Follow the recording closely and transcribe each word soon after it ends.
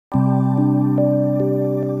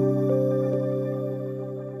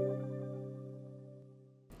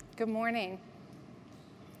Good morning.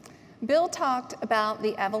 Bill talked about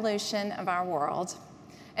the evolution of our world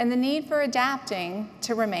and the need for adapting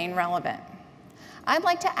to remain relevant. I'd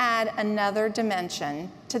like to add another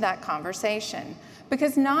dimension to that conversation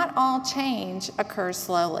because not all change occurs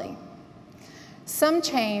slowly. Some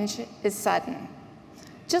change is sudden.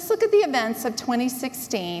 Just look at the events of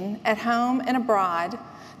 2016 at home and abroad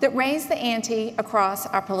that raised the ante across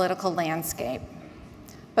our political landscape.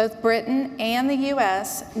 Both Britain and the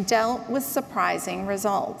US dealt with surprising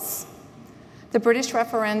results. The British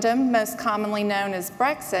referendum, most commonly known as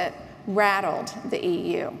Brexit, rattled the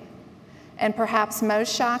EU. And perhaps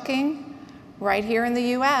most shocking, right here in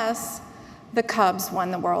the US, the Cubs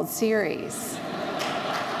won the World Series.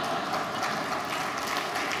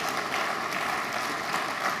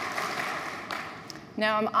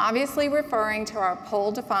 Now, I'm obviously referring to our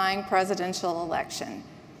poll-defying presidential election.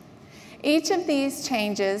 Each of these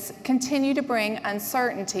changes continue to bring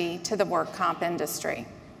uncertainty to the work comp industry.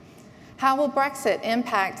 How will Brexit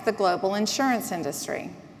impact the global insurance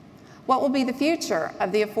industry? What will be the future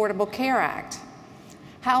of the Affordable Care Act?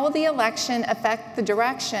 How will the election affect the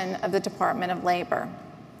direction of the Department of Labor?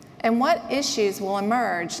 And what issues will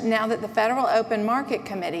emerge now that the Federal Open Market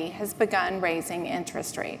Committee has begun raising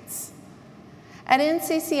interest rates? At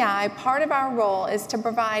NCCI, part of our role is to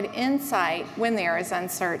provide insight when there is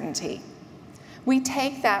uncertainty. We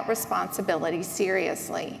take that responsibility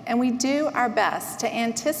seriously, and we do our best to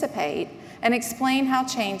anticipate and explain how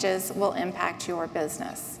changes will impact your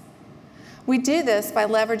business. We do this by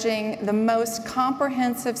leveraging the most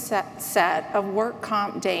comprehensive set of work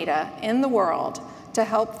comp data in the world to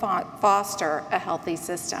help foster a healthy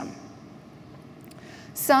system.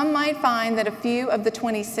 Some might find that a few of the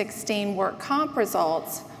 2016 work comp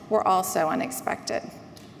results were also unexpected.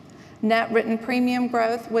 Net written premium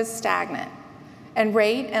growth was stagnant, and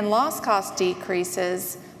rate and loss cost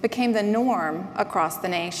decreases became the norm across the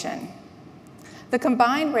nation. The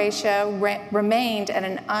combined ratio remained at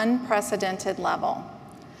an unprecedented level,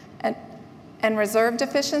 and reserve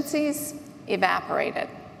deficiencies evaporated.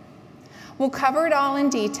 We'll cover it all in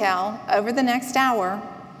detail over the next hour,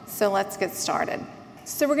 so let's get started.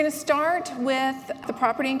 So we're going to start with the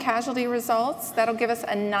property and casualty results. That'll give us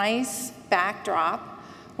a nice backdrop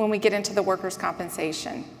when we get into the workers'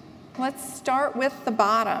 compensation. Let's start with the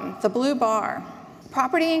bottom, the blue bar.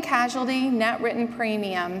 Property and casualty net written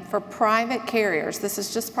premium for private carriers, this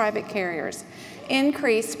is just private carriers,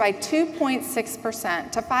 increased by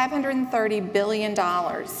 2.6% to $530 billion in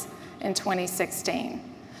 2016.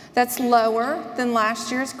 That's lower than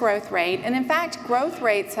last year's growth rate, and in fact, growth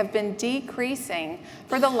rates have been decreasing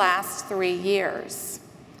for the last 3 years.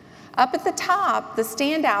 Up at the top, the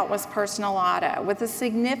standout was personal auto, with a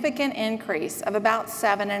significant increase of about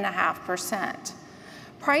 7.5%.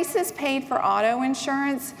 Prices paid for auto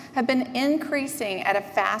insurance have been increasing at a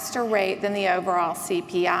faster rate than the overall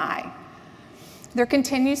CPI. There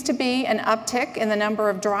continues to be an uptick in the number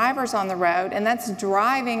of drivers on the road, and that's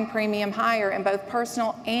driving premium higher in both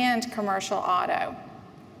personal and commercial auto.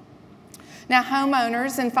 Now,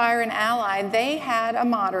 homeowners and fire and allied, they had a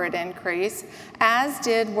moderate increase, as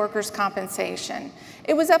did workers' compensation.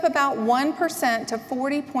 It was up about 1% to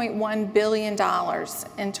 $40.1 billion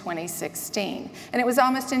in 2016, and it was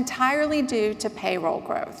almost entirely due to payroll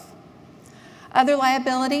growth. Other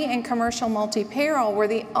liability and commercial multi-peril were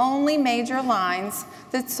the only major lines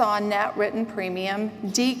that saw net written premium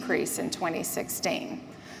decrease in 2016.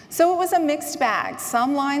 So it was a mixed bag.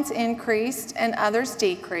 Some lines increased and others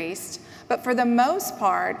decreased, but for the most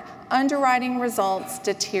part, underwriting results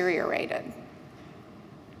deteriorated.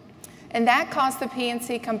 And that caused the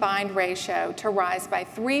P&C combined ratio to rise by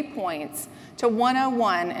 3 points to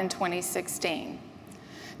 101 in 2016.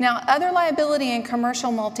 Now, other liability and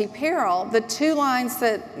commercial multi-peril, the two lines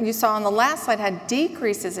that you saw on the last slide had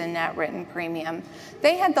decreases in net written premium.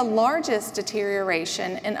 They had the largest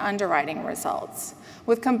deterioration in underwriting results,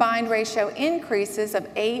 with combined ratio increases of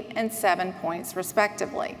 8 and 7 points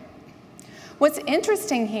respectively. What's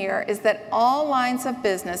interesting here is that all lines of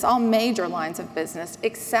business, all major lines of business,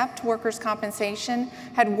 except workers' compensation,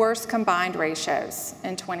 had worse combined ratios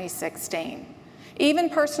in 2016.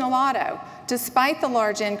 Even personal auto, despite the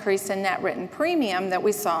large increase in net written premium that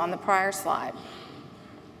we saw on the prior slide.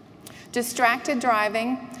 Distracted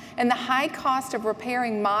driving and the high cost of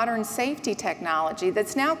repairing modern safety technology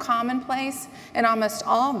that's now commonplace in almost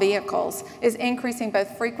all vehicles is increasing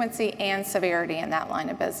both frequency and severity in that line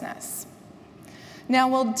of business. Now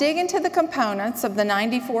we'll dig into the components of the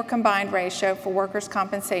 94 combined ratio for workers'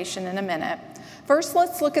 compensation in a minute. First,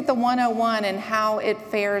 let's look at the 101 and how it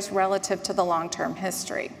fares relative to the long-term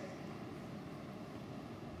history.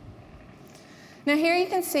 Now here you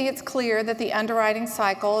can see it's clear that the underwriting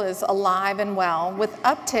cycle is alive and well, with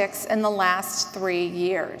upticks in the last 3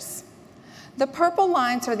 years. The purple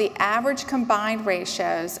lines are the average combined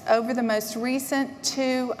ratios over the most recent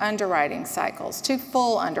 2 underwriting cycles, 2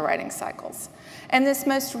 full underwriting cycles. And this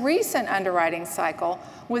most recent underwriting cycle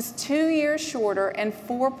was 2 years shorter and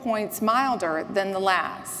 4 points milder than the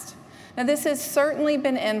last. Now this has certainly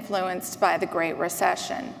been influenced by the Great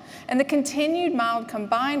Recession, and the continued mild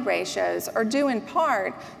combined ratios are due in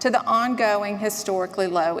part to the ongoing historically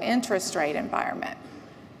low interest rate environment.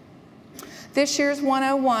 This year's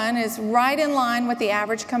 101 is right in line with the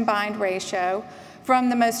average combined ratio from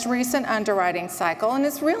the most recent underwriting cycle, and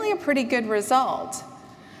it's really a pretty good result.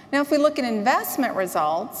 Now, if we look at investment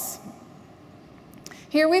results,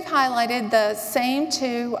 here we've highlighted the same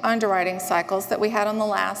 2 underwriting cycles that we had on the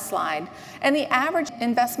last slide, and the average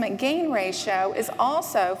investment gain ratio is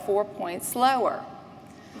also 4 points lower.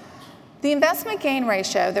 The investment gain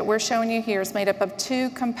ratio that we're showing you here is made up of 2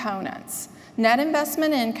 components: net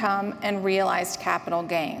investment income and realized capital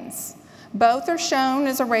gains. Both are shown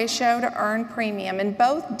as a ratio to earned premium, and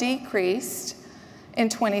both decreased in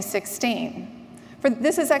 2016.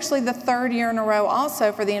 This is actually the 3rd year in a row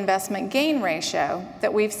also for the investment gain ratio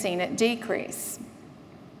that we've seen it decrease.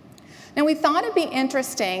 Now we thought it'd be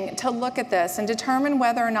interesting to look at this and determine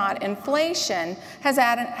whether or not inflation has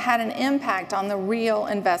had an impact on the real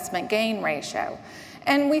investment gain ratio.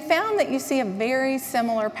 And we found that you see a very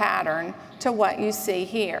similar pattern to what you see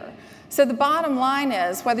here. So the bottom line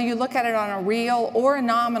is, whether you look at it on a real or a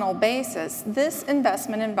nominal basis, this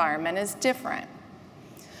investment environment is different.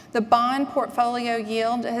 The bond portfolio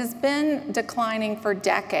yield has been declining for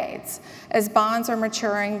decades. As bonds are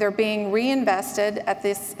maturing, they're being reinvested at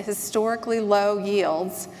these historically low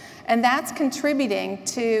yields, and that's contributing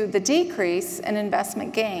to the decrease in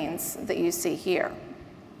investment gains that you see here.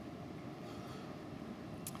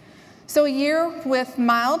 So a year with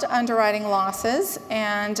mild underwriting losses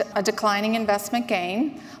and a declining investment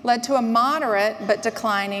gain led to a moderate but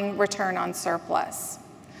declining return on surplus.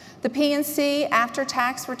 The P&C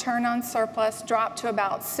after-tax return on surplus dropped to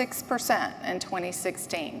about 6% in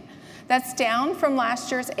 2016. That's down from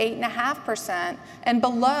last year's 8.5% and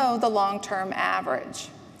below the long-term average.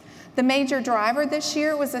 The major driver this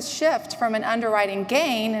year was a shift from an underwriting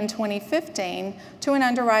gain in 2015 to an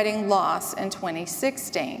underwriting loss in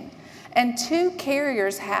 2016. And 2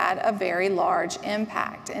 carriers had a very large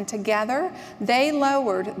impact, and together they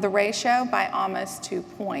lowered the ratio by almost 2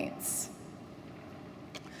 points.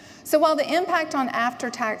 So while the impact on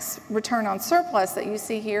after-tax return on surplus that you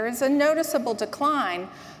see here is a noticeable decline,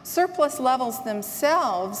 surplus levels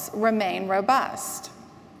themselves remain robust.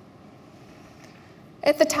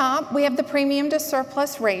 At the top, we have the premium to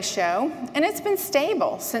surplus ratio, and it's been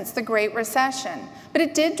stable since the Great Recession, but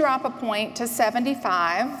it did drop a point to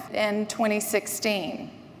 75 in 2016.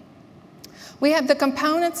 We have the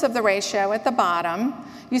components of the ratio at the bottom.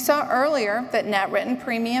 You saw earlier that net written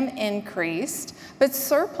premium increased, but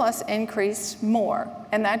surplus increased more,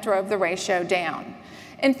 and that drove the ratio down.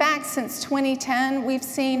 In fact, since 2010, we've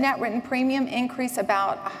seen net written premium increase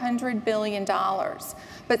about $100 billion,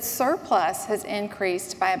 but surplus has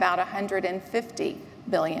increased by about $150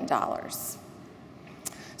 billion.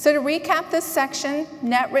 So to recap this section,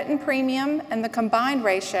 net written premium and the combined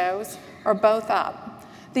ratios are both up.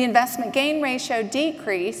 The investment gain ratio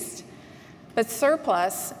decreased, but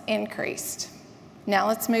surplus increased. Now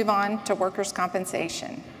let's move on to workers'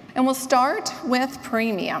 compensation. And we'll start with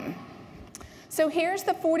premium. So here's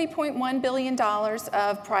the $40.1 billion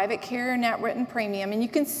of private carrier net written premium, and you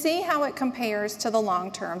can see how it compares to the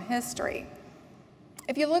long-term history.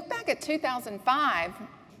 If you look back at 2005,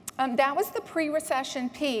 that was the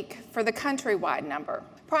pre-recession peak for the countrywide number.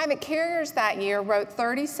 Private carriers that year wrote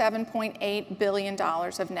 $37.8 billion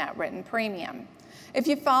of net written premium. If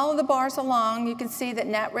you follow the bars along, you can see that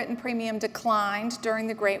net written premium declined during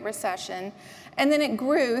the Great Recession, and then it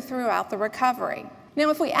grew throughout the recovery. Now,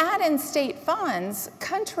 if we add in state funds,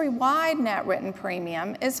 countrywide net written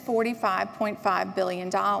premium is $45.5 billion.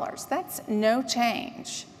 That's no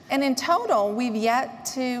change. And in total, we've yet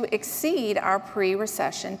to exceed our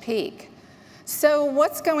pre-recession peak. So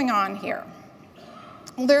what's going on here?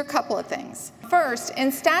 Well, there are a couple of things. First,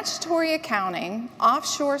 in statutory accounting,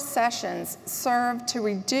 offshore cessions serve to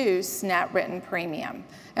reduce net written premium.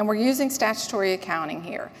 And we're using statutory accounting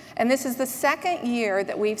here. And this is the 2nd year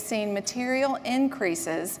that we've seen material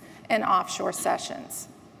increases in offshore cessions.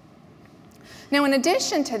 Now, in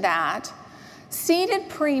addition to that, ceded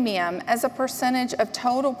premium as a percentage of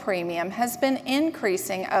total premium has been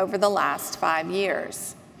increasing over the last 5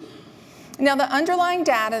 years. Now, the underlying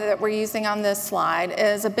data that we're using on this slide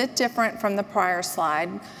is a bit different from the prior slide.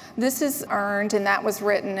 This is earned and that was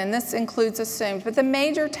written, and this includes assumed, but the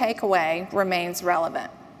major takeaway remains relevant.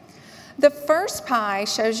 The first pie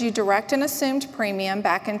shows you direct and assumed premium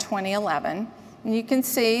back in 2011. And you can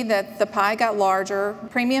see that the pie got larger,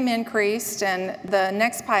 premium increased, and the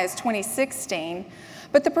next pie is 2016.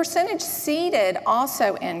 But the percentage ceded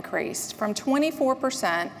also increased from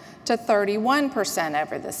 24% to 31%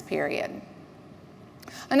 over this period.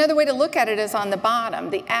 Another way to look at it is on the bottom.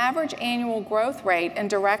 The average annual growth rate in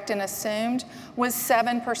direct and assumed was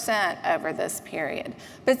 7% over this period,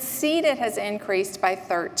 but ceded has increased by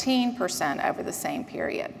 13% over the same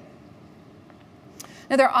period.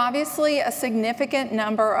 Now, there are obviously a significant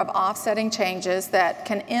number of offsetting changes that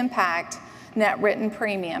can impact net written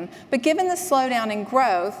premium, but given the slowdown in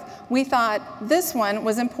growth, we thought this one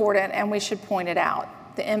was important and we should point it out,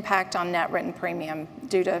 the impact on net written premium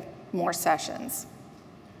due to more sessions.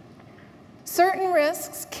 Certain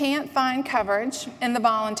risks can't find coverage in the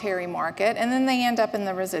voluntary market, and then they end up in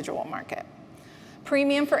the residual market.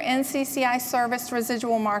 Premium for NCCI serviced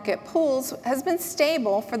residual market pools has been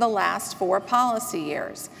stable for the last 4 policy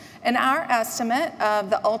years, and our estimate of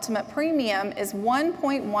the ultimate premium is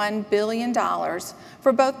 $1.1 billion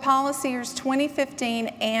for both policy years 2015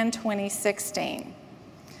 and 2016.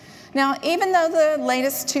 Now, even though the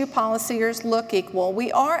latest 2 policy years look equal, we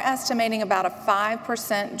are estimating about a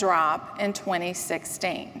 5% drop in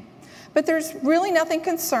 2016. But there's really nothing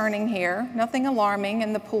concerning here, nothing alarming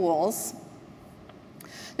in the pools.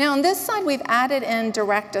 Now, on this side, we've added in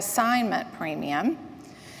direct assignment premium,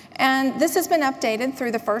 and this has been updated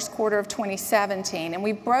through the first quarter of 2017, and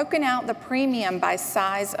we've broken out the premium by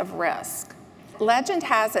size of risk. Legend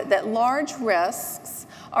has it that large risks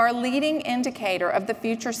are a leading indicator of the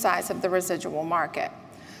future size of the residual market.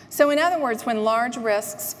 So in other words, when large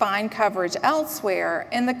risks find coverage elsewhere,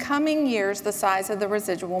 in the coming years, the size of the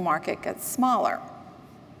residual market gets smaller.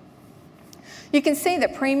 You can see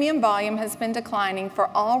that premium volume has been declining for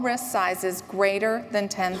all risk sizes greater than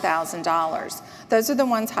 $10,000. Those are the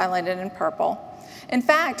ones highlighted in purple. In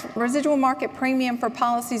fact, residual market premium for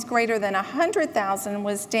policies greater than $100,000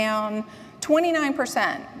 was down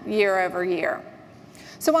 29% year over year.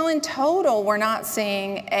 So while in total we're not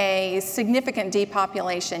seeing a significant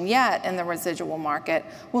depopulation yet in the residual market,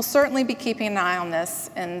 we'll certainly be keeping an eye on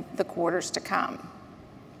this in the quarters to come.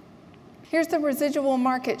 Here's the residual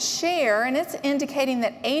market share, and it's indicating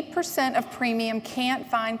that 8% of premium can't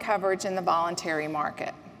find coverage in the voluntary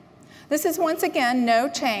market. This is once again no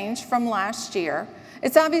change from last year.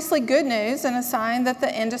 It's obviously good news and a sign that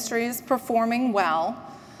the industry is performing well.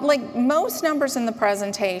 Like most numbers in the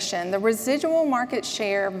presentation, the residual market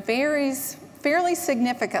share varies fairly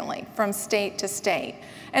significantly from state to state,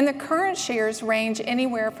 and the current shares range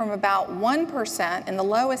anywhere from about 1% in the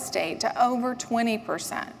lowest state to over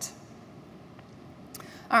 20%.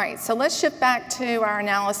 All right, so let's shift back to our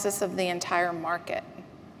analysis of the entire market.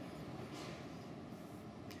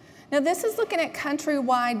 Now, this is looking at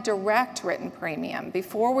countrywide direct written premium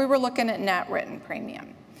before we were looking at net written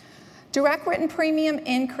premium. Direct written premium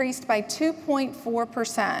increased by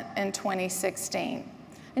 2.4% in 2016.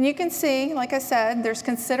 And you can see, like I said, there's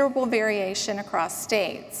considerable variation across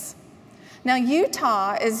states. Now,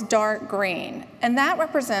 Utah is dark green, and that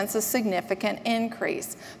represents a significant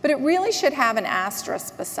increase. But it really should have an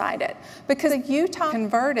asterisk beside it, because Utah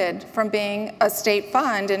converted from being a state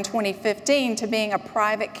fund in 2015 to being a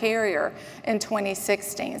private carrier in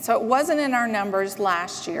 2016. So it wasn't in our numbers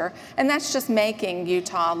last year, and that's just making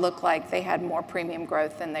Utah look like they had more premium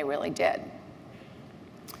growth than they really did.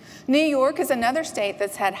 New York is another state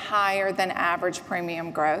that's had higher than average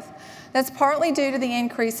premium growth. That's partly due to the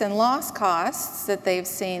increase in loss costs that they've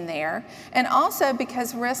seen there, and also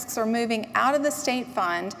because risks are moving out of the state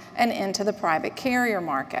fund and into the private carrier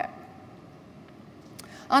market.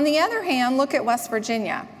 On the other hand, look at West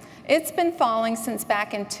Virginia. It's been falling since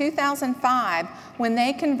back in 2005 when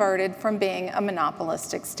they converted from being a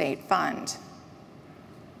monopolistic state fund.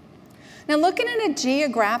 Now, looking at a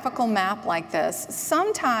geographical map like this,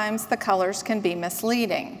 sometimes the colors can be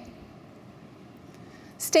misleading.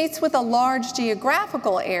 States with a large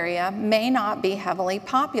geographical area may not be heavily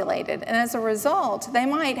populated, and as a result, they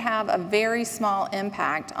might have a very small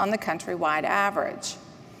impact on the countrywide average.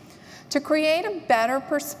 To create a better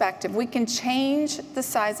perspective, we can change the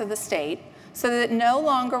size of the state so that it no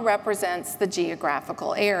longer represents the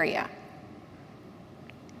geographical area.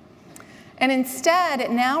 And instead, it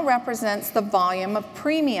now represents the volume of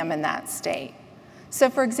premium in that state. So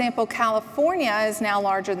for example, California is now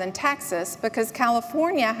larger than Texas because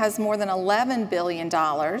California has more than $11 billion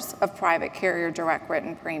of private carrier direct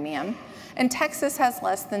written premium, and Texas has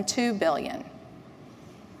less than $2 billion.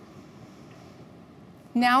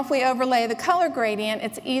 Now if we overlay the color gradient,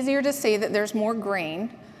 it's easier to see that there's more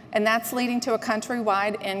green, and that's leading to a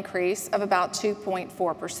countrywide increase of about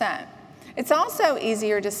 2.4%. It's also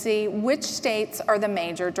easier to see which states are the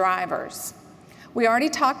major drivers. We already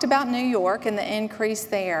talked about New York and the increase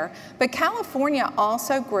there, but California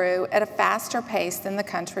also grew at a faster pace than the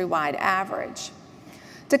countrywide average.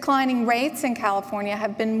 Declining rates in California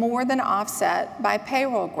have been more than offset by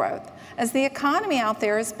payroll growth, as the economy out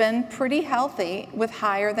there has been pretty healthy with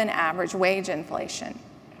higher than average wage inflation.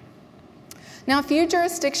 Now, a few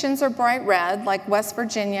jurisdictions are bright red, like West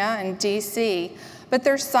Virginia and DC, but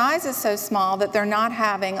their size is so small that they're not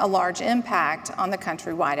having a large impact on the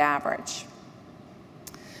countrywide average.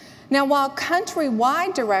 Now, while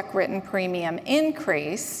countrywide direct written premium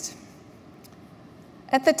increased,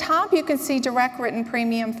 at the top you can see direct written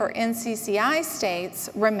premium for NCCI states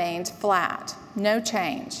remained flat, no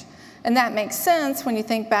change. And that makes sense when you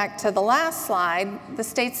think back to the last slide. The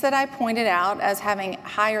states that I pointed out as having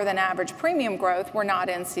higher than average premium growth were not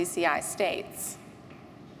NCCI states.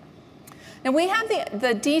 Now we have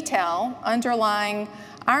the detail underlying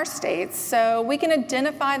our states, so we can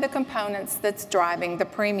identify the components that's driving the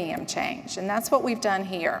premium change, and that's what we've done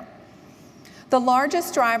here. The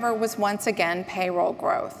largest driver was once again payroll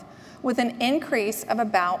growth, with an increase of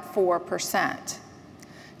about 4%.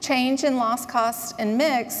 Change in loss cost and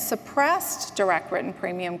mix suppressed direct written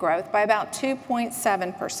premium growth by about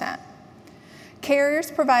 2.7%.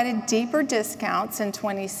 Carriers provided deeper discounts in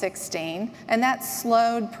 2016, and that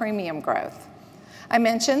slowed premium growth. I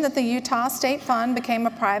mentioned that the Utah State Fund became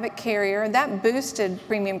a private carrier. That boosted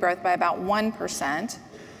premium growth by about 1%.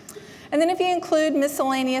 And then if you include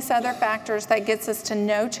miscellaneous other factors, that gets us to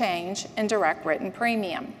no change in direct written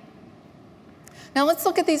premium. Now let's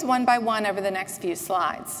look at these one by one over the next few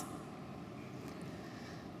slides.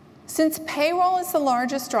 Since payroll is the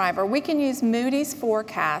largest driver, we can use Moody's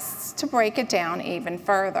forecasts to break it down even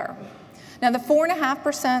further. Now the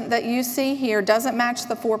 4.5% that you see here doesn't match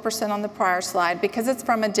the 4% on the prior slide because it's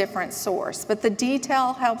from a different source, but the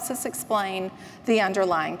detail helps us explain the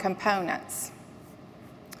underlying components.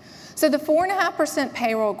 So the 4.5%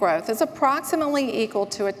 payroll growth is approximately equal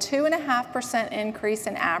to a 2.5% increase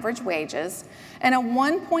in average wages and a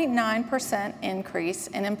 1.9% increase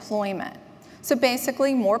in employment. So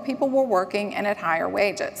basically, more people were working and at higher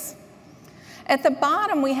wages. At the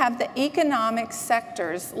bottom, we have the economic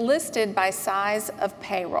sectors listed by size of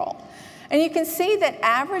payroll. And you can see that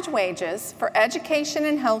average wages for education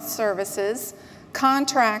and health services,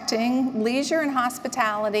 contracting, leisure and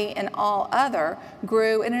hospitality, and all other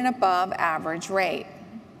grew at an above average rate.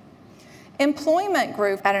 Employment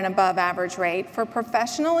grew at an above average rate for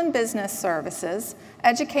professional and business services,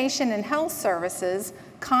 education and health services,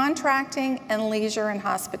 contracting, and leisure and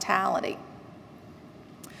hospitality.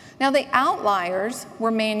 Now the outliers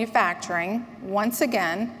were manufacturing. Once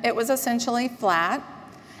again, it was essentially flat,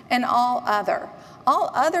 and all other.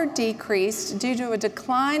 All other decreased due to a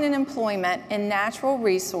decline in employment in natural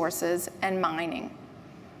resources and mining.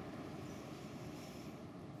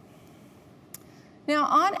 Now,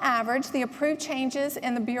 on average, the approved changes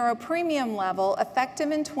in the Bureau premium level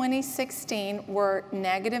effective in 2016 were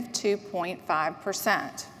negative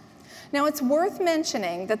 2.5%. Now, it's worth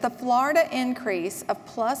mentioning that the Florida increase of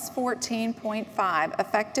plus 14.5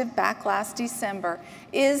 effective back last December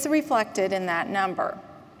is reflected in that number.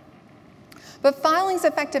 But filings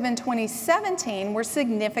effective in 2017 were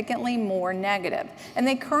significantly more negative, and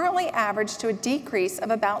they currently average to a decrease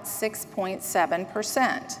of about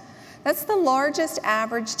 6.7%. That's the largest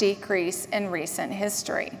average decrease in recent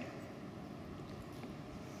history.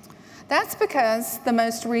 That's because the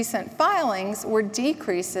most recent filings were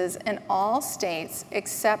decreases in all states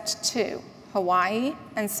except two, Hawaii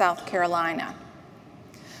and South Carolina.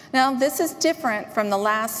 Now, this is different from the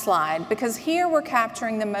last slide because here we're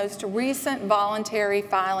capturing the most recent voluntary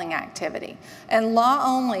filing activity, and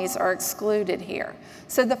law-onlys are excluded here.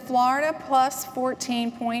 So the Florida plus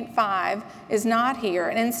 14.5 is not here,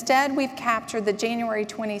 and instead we've captured the January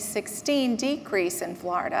 2016 decrease in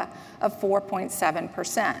Florida of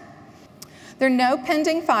 4.7%. There are no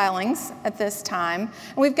pending filings at this time.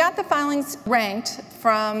 And we've got the filings ranked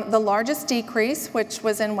from the largest decrease, which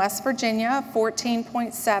was in West Virginia,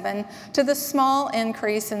 14.7, to the small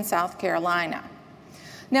increase in South Carolina.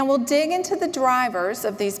 Now we'll dig into the drivers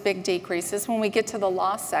of these big decreases when we get to the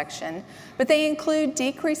loss section, but they include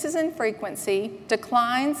decreases in frequency,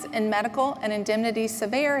 declines in medical and indemnity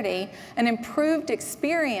severity, and improved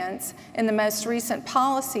experience in the most recent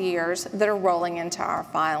policy years that are rolling into our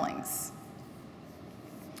filings.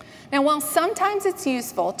 Now, while sometimes it's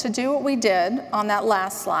useful to do what we did on that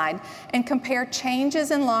last slide and compare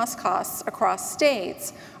changes in loss costs across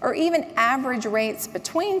states, or even average rates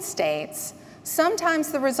between states,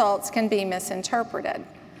 sometimes the results can be misinterpreted.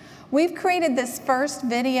 We've created this first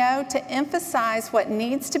video to emphasize what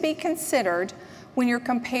needs to be considered when you're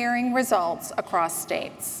comparing results across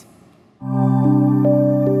states.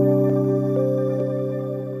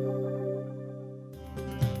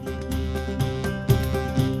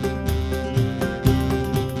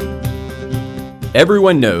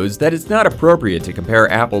 Everyone knows that it's not appropriate to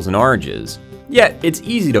compare apples and oranges, yet it's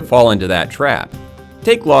easy to fall into that trap.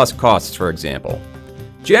 Take lost costs, for example.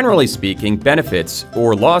 Generally speaking, benefits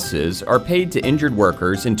or losses are paid to injured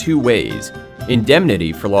workers in two ways: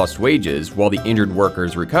 indemnity for lost wages while the injured worker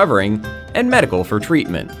is recovering, and medical for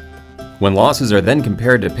treatment. When losses are then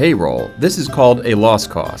compared to payroll, this is called a loss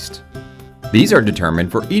cost. These are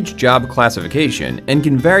determined for each job classification and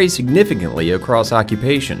can vary significantly across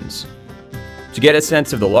occupations. To get a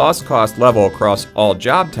sense of the loss cost level across all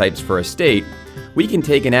job types for a state, we can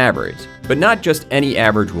take an average, but not just any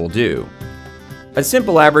average will do. A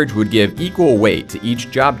simple average would give equal weight to each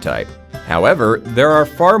job type. However, there are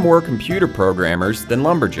far more computer programmers than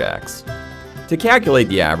lumberjacks. To calculate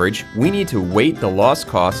the average, we need to weight the loss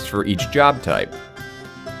costs for each job type.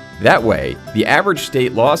 That way, the average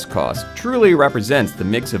state loss cost truly represents the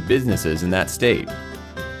mix of businesses in that state.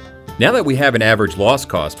 Now that we have an average loss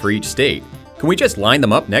cost for each state, can we just line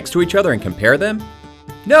them up next to each other and compare them?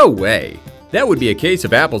 No way! That would be a case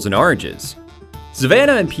of apples and oranges.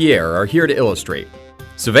 Savannah and Pierre are here to illustrate.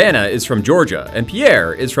 Savannah is from Georgia and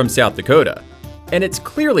Pierre is from South Dakota. And it's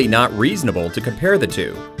clearly not reasonable to compare the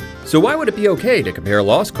two. So why would it be okay to compare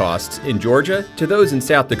loss costs in Georgia to those in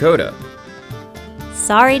South Dakota?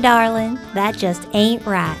 Sorry, darling, that just ain't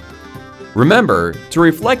right. Remember, to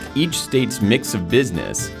reflect each state's mix of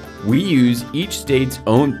business, we use each state's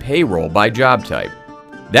own payroll by job type.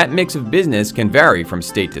 That mix of business can vary from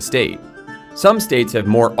state to state. Some states have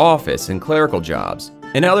more office and clerical jobs,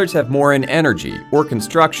 and others have more in energy or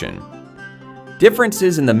construction.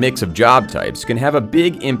 Differences in the mix of job types can have a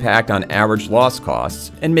big impact on average loss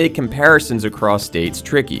costs and make comparisons across states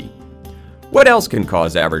tricky. What else can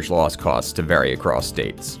cause average loss costs to vary across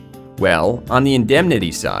states? Well, on the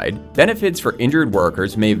indemnity side, benefits for injured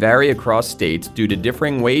workers may vary across states due to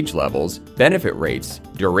differing wage levels, benefit rates,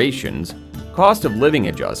 durations, cost of living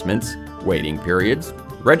adjustments, waiting periods,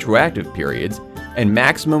 retroactive periods, and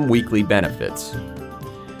maximum weekly benefits.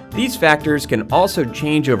 These factors can also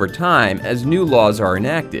change over time as new laws are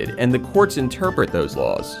enacted and the courts interpret those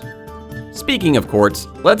laws. Speaking of courts,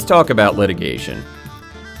 let's talk about litigation.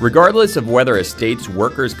 Regardless of whether a state's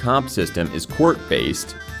workers' comp system is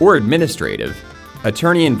court-based or administrative,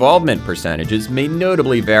 attorney involvement percentages may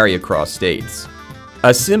notably vary across states.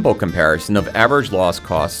 A simple comparison of average loss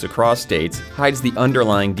costs across states hides the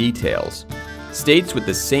underlying details. States with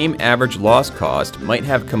the same average loss cost might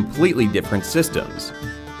have completely different systems.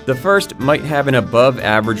 The first might have an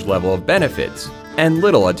above-average level of benefits and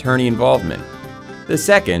little attorney involvement. The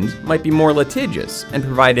second might be more litigious and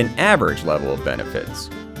provide an average level of benefits.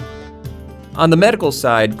 On the medical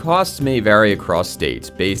side, costs may vary across states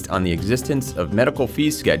based on the existence of medical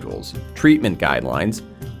fee schedules, treatment guidelines,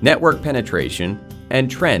 network penetration, and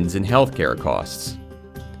trends in healthcare costs.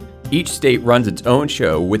 Each state runs its own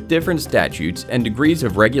show with different statutes and degrees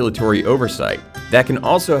of regulatory oversight that can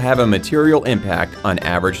also have a material impact on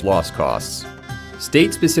average loss costs.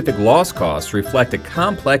 State-specific loss costs reflect a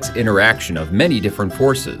complex interaction of many different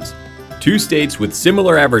forces. Two states with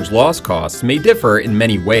similar average loss costs may differ in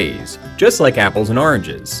many ways, just like apples and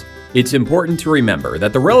oranges. It's important to remember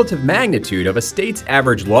that the relative magnitude of a state's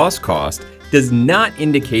average loss cost does not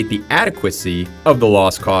indicate the adequacy of the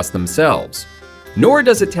loss costs themselves, nor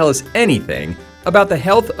does it tell us anything about the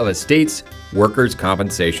health of a state's workers'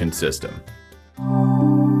 compensation system.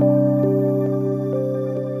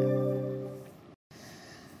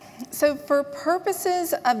 So for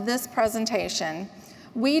purposes of this presentation,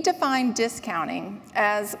 we define discounting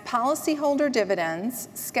as policyholder dividends,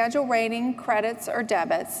 schedule rating credits or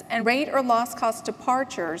debits, and rate or loss cost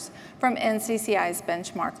departures from NCCI's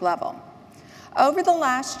benchmark level. Over the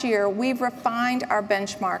last year, we've refined our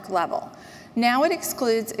benchmark level. Now it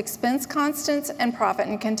excludes expense constants and profit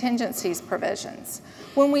and contingencies provisions.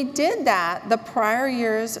 When we did that, the prior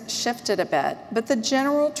years shifted a bit, but the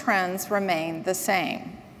general trends remain the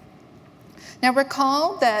same. Now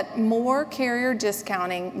recall that more carrier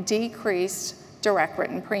discounting decreased direct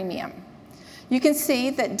written premium. You can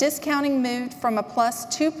see that discounting moved from a plus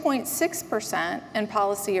 2.6% in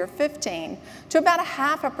policy year 15 to about a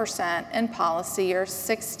 0.5% in policy year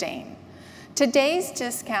 16. Today's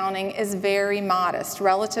discounting is very modest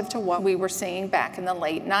relative to what we were seeing back in the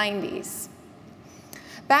late 90s.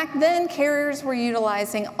 Back then, carriers were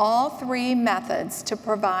utilizing all three methods to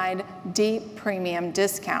provide deep premium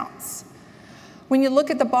discounts. When you look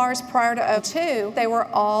at the bars prior to 2002, they were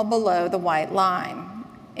all below the white line.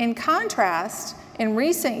 In contrast, in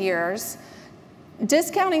recent years,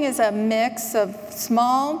 discounting is a mix of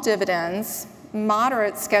small dividends,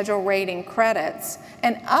 moderate schedule rating credits,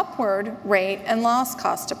 and upward rate and loss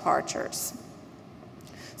cost departures.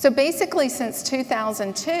 So basically, since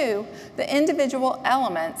 2002, the individual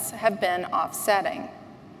elements have been offsetting.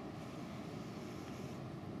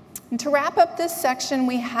 And to wrap up this section,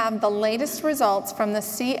 we have the latest results from the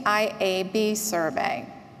CIAB survey.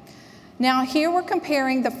 Now here we're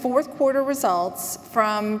comparing the fourth quarter results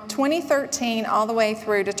from 2013 all the way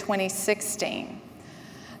through to 2016.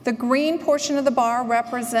 The green portion of the bar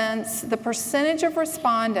represents the percentage of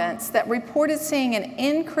respondents that reported seeing an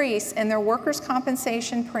increase in their workers'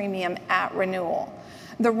 compensation premium at renewal.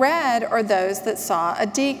 The red are those that saw a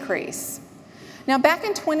decrease. Now back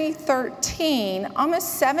in 2013,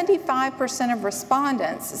 almost 75% of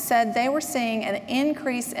respondents said they were seeing an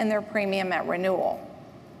increase in their premium at renewal.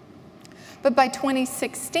 But by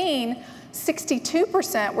 2016,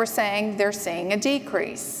 62% were saying they're seeing a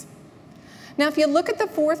decrease. Now, if you look at the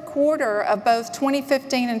fourth quarter of both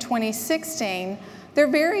 2015 and 2016, they're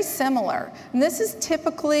very similar. And this is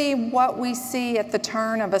typically what we see at the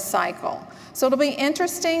turn of a cycle. So it'll be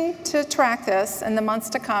interesting to track this in the months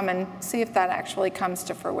to come and see if that actually comes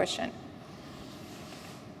to fruition.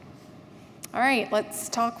 All right, let's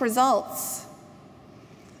talk results.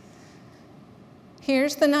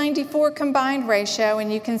 Here's the 94 combined ratio,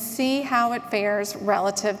 and you can see how it fares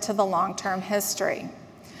relative to the long-term history.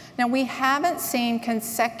 Now, we haven't seen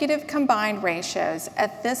consecutive combined ratios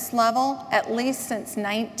at this level at least since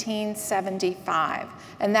 1975.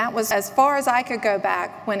 And that was as far as I could go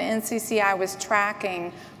back when NCCI was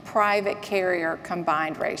tracking private carrier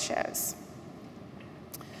combined ratios.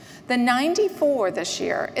 The 94 this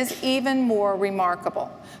year is even more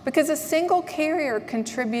remarkable because a single carrier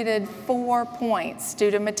contributed 4 points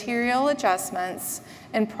due to material adjustments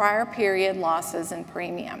and prior period losses in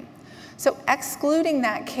premium. So excluding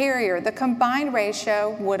that carrier, the combined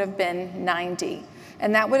ratio would have been 90,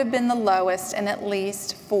 and that would have been the lowest in at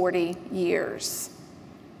least 40 years.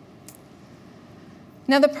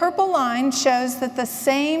 Now the purple line shows that the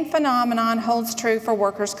same phenomenon holds true for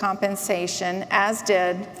workers' compensation as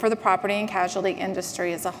did for the property and casualty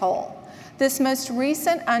industry as a whole. This most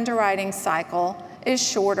recent underwriting cycle is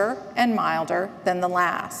shorter and milder than the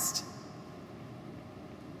last.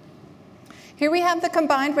 Here we have the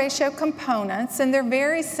combined ratio components, and they're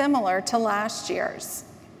very similar to last year's.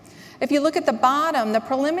 If you look at the bottom, the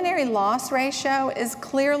preliminary loss ratio is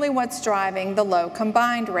clearly what's driving the low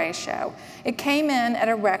combined ratio. It came in at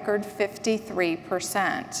a record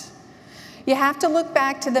 53%. You have to look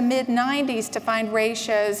back to the mid-90s to find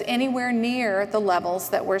ratios anywhere near the levels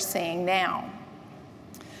that we're seeing now.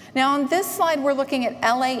 Now on this slide, we're looking at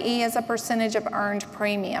LAE as a percentage of earned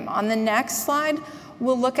premium. On the next slide,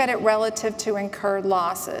 we'll look at it relative to incurred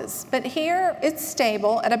losses. But here, it's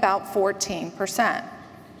stable at about 14%.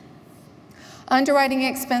 Underwriting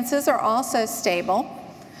expenses are also stable,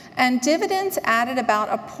 and dividends added about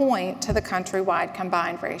a point to the countrywide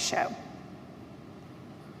combined ratio.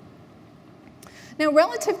 Now,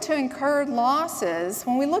 relative to incurred losses,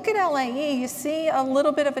 when we look at LAE, you see a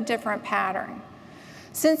little bit of a different pattern.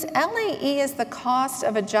 Since LAE is the cost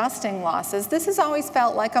of adjusting losses, this has always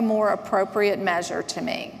felt like a more appropriate measure to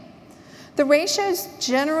me. The ratio's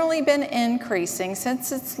generally been increasing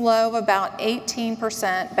since its low of about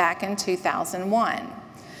 18% back in 2001.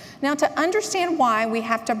 Now, to understand why, we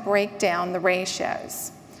have to break down the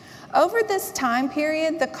ratios. Over this time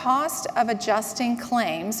period, the cost of adjusting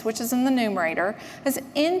claims, which is in the numerator, has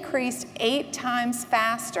increased 8 times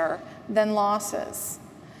faster than losses.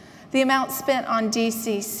 The amount spent on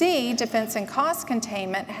DCC, defense and cost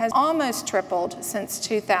containment, has almost tripled since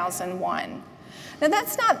 2001. Now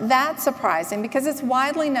that's not that surprising because it's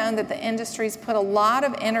widely known that the industry's put a lot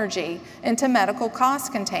of energy into medical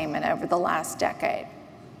cost containment over the last decade.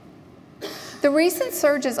 The recent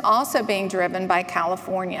surge is also being driven by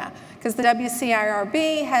California because the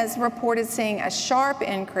WCIRB has reported seeing a sharp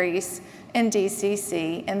increase in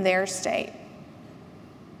DCC in their state.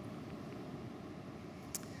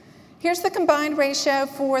 Here's the combined ratio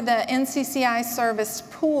for the NCCI serviced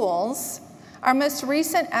pools. Our most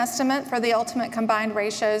recent estimate for the ultimate combined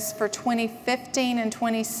ratios for 2015 and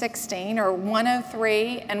 2016 are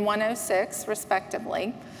 103 and 106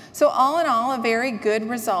 respectively. So all in all, a very good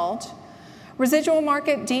result. Residual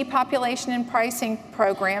market depopulation and pricing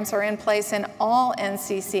programs are in place in all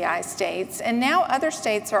NCCI states, and now other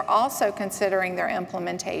states are also considering their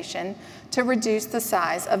implementation to reduce the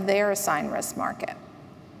size of their assigned risk market.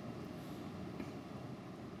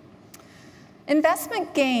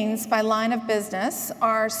 Investment gains by line of business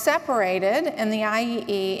are separated in the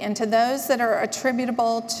IEE into those that are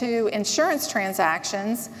attributable to insurance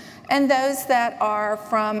transactions and those that are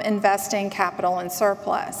from investing capital and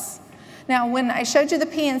surplus. Now, when I showed you the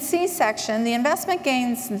P&C section, the investment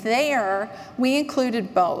gains there, we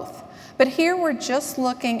included both. But here we're just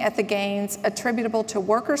looking at the gains attributable to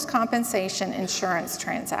workers' compensation insurance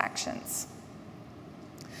transactions.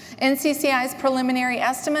 NCCI's preliminary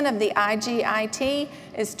estimate of the IGIT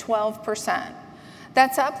is 12%.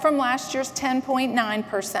 That's up from last year's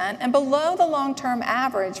 10.9% and below the long-term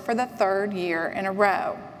average for the third year in a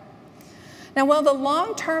row. Now, while the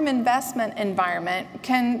long-term investment environment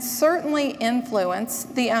can certainly influence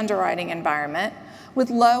the underwriting environment, with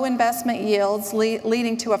low investment yields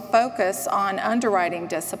leading to a focus on underwriting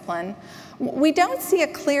discipline, we don't see a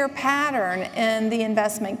clear pattern in the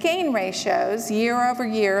investment gain ratios year over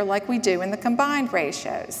year like we do in the combined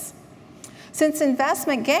ratios. Since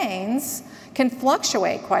investment gains can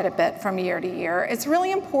fluctuate quite a bit from year to year, it's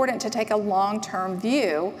really important to take a long-term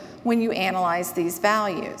view when you analyze these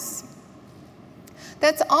values.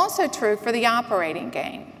 That's also true for the operating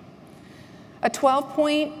gain. A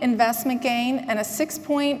 12-point investment gain and a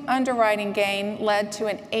 6-point underwriting gain led to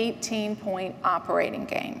an 18-point operating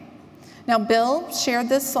gain. Now, Bill shared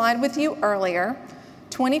this slide with you earlier.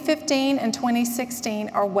 2015 and 2016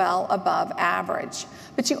 are well above average.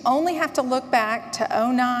 But you only have to look back to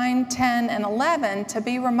 09, 10, and 11 to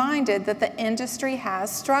be reminded that the industry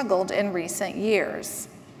has struggled in recent years.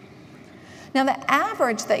 Now, the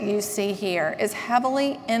average that you see here is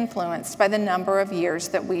heavily influenced by the number of years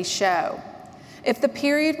that we show. If the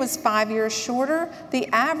period was 5 years shorter, the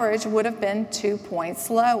average would have been 2 points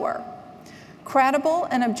lower. Credible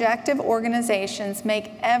and objective organizations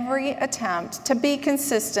make every attempt to be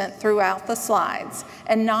consistent throughout the slides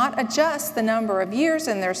and not adjust the number of years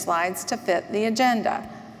in their slides to fit the agenda.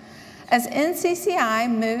 As NCCI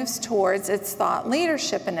moves towards its thought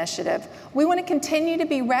leadership initiative, we want to continue to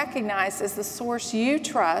be recognized as the source you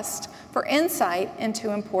trust for insight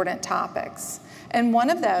into important topics. And one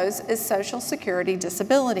of those is Social Security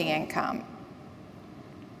disability income.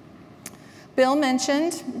 Bill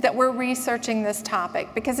mentioned that we're researching this topic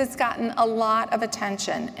because it's gotten a lot of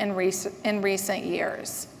attention in recent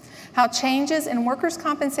years. How changes in workers'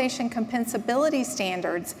 compensation compensability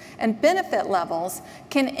standards and benefit levels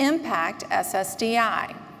can impact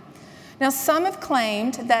SSDI. Now, some have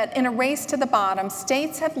claimed that in a race to the bottom,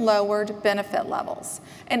 states have lowered benefit levels,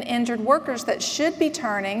 and injured workers that should be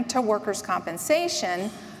turning to workers'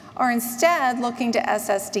 compensation are instead looking to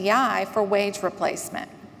SSDI for wage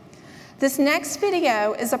replacement. This next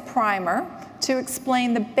video is a primer to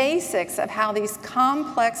explain the basics of how these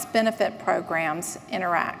complex benefit programs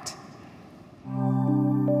interact.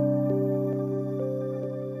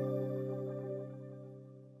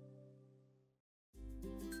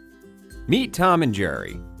 Meet Tom and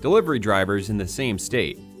Jerry, delivery drivers in the same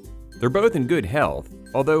state. They're both in good health,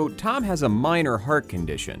 although Tom has a minor heart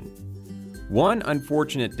condition. One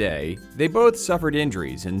unfortunate day, they both suffered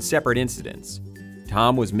injuries in separate incidents.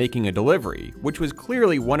 Tom was making a delivery, which was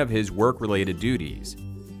clearly one of his work-related duties.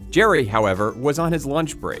 Jerry, however, was on his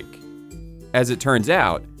lunch break. As it turns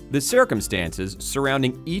out, the circumstances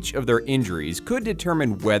surrounding each of their injuries could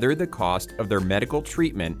determine whether the cost of their medical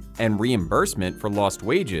treatment and reimbursement for lost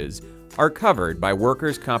wages are covered by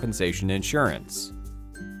workers' compensation insurance.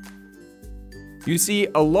 You see,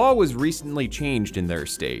 a law was recently changed in their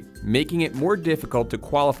state, making it more difficult to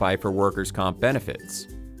qualify for workers' comp benefits.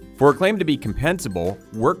 For a claim to be compensable,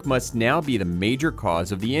 work must now be the major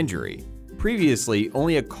cause of the injury. Previously,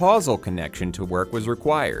 only a causal connection to work was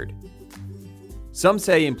required. Some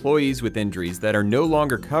say employees with injuries that are no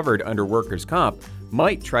longer covered under workers' comp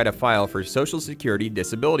might try to file for Social Security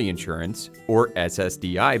disability insurance, or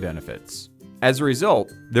SSDI benefits. As a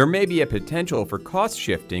result, there may be a potential for cost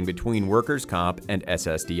shifting between workers' comp and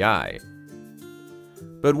SSDI.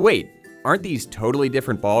 But wait, aren't these totally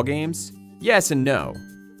different ballgames? Yes and no.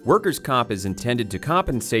 Workers' comp is intended to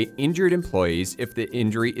compensate injured employees if the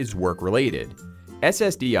injury is work-related.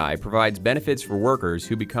 SSDI provides benefits for workers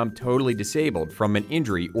who become totally disabled from an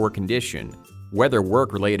injury or condition. whether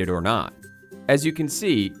work-related or not. As you can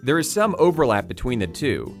see, there is some overlap between the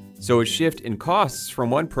two, so a shift in costs from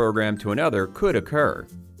one program to another could occur.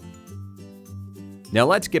 Now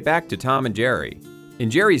let's get back to Tom and Jerry. In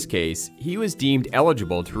Jerry's case, he was deemed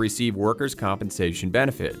eligible to receive workers' compensation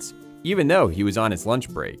benefits, even though he was on his lunch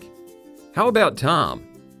break. How about Tom?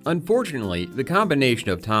 Unfortunately, the combination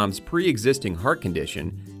of Tom's pre-existing heart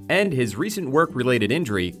condition and his recent work-related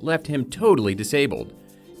injury left him totally disabled.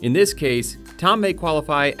 In this case, Tom may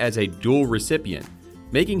qualify as a dual recipient,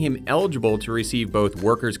 making him eligible to receive both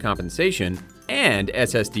workers' compensation and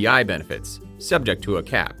SSDI benefits, subject to a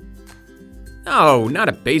cap. Oh, not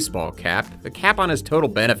a baseball cap, a cap on his total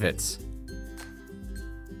benefits.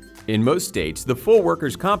 In most states, the full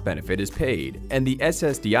workers' comp benefit is paid, and the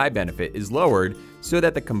SSDI benefit is lowered so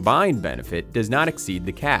that the combined benefit does not exceed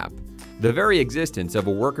the cap. The very existence of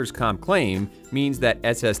a workers' comp claim means that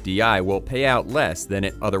SSDI will pay out less than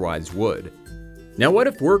it otherwise would. Now, what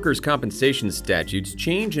if workers' compensation statutes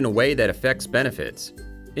change in a way that affects benefits?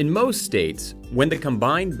 In most states, when the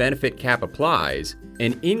combined benefit cap applies,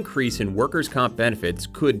 an increase in workers' comp benefits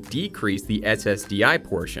could decrease the SSDI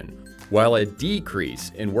portion, while a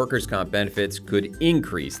decrease in workers' comp benefits could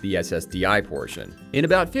increase the SSDI portion. In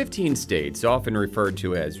about 15 states, often referred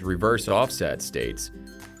to as reverse offset states,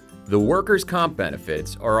 the workers' comp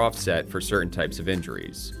benefits are offset for certain types of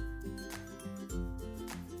injuries.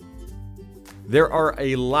 There are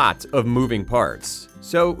a lot of moving parts,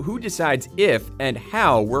 so who decides if and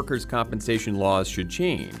how workers' compensation laws should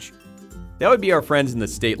change? That would be our friends in the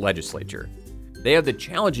state legislature. They have the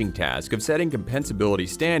challenging task of setting compensability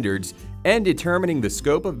standards and determining the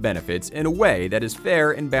scope of benefits in a way that is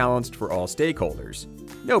fair and balanced for all stakeholders.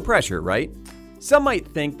 No pressure, right? Some might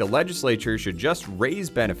think the legislature should just raise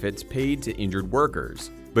benefits paid to injured workers,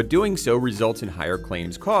 but doing so results in higher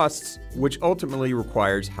claims costs, which ultimately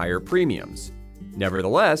requires higher premiums.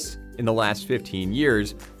 Nevertheless, in the last 15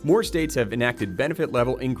 years, more states have enacted benefit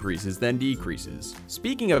level increases than decreases.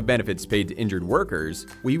 Speaking of benefits paid to injured workers,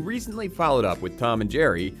 we recently followed up with Tom and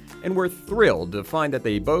Jerry, and we're thrilled to find that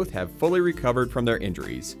they both have fully recovered from their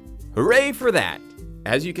injuries. Hooray for that!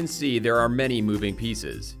 As you can see, there are many moving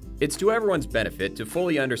pieces. It's to everyone's benefit to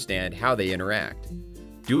fully understand how they interact.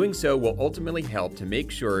 Doing so will ultimately help to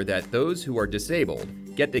make sure that those who are disabled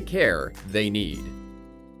get the care they need.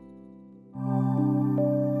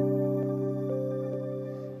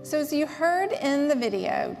 So as you heard in the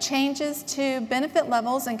video, changes to benefit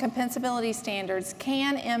levels and compensability standards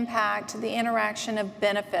can impact the interaction of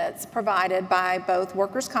benefits provided by both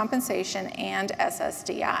workers' compensation and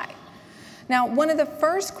SSDI. Now, one of the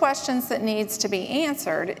first questions that needs to be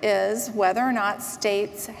answered is whether or not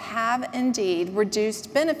states have indeed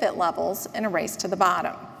reduced benefit levels in a race to the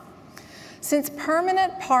bottom. Since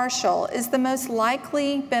permanent partial is the most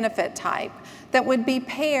likely benefit type that would be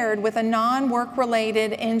paired with a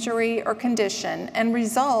non-work-related injury or condition and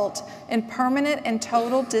result in permanent and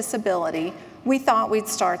total disability, we thought we'd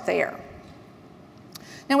start there.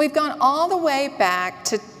 Now, we've gone all the way back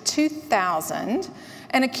to 2000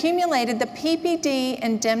 and accumulated the PPD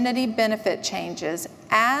indemnity benefit changes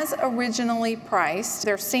as originally priced.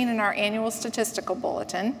 They're seen in our annual statistical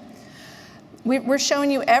bulletin. We're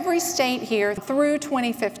showing you every state here through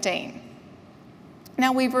 2015.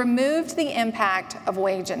 Now, we've removed the impact of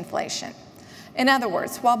wage inflation. In other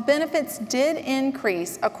words, while benefits did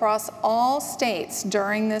increase across all states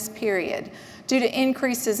during this period due to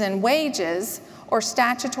increases in wages or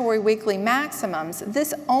statutory weekly maximums,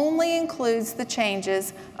 this only includes the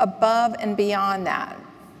changes above and beyond that.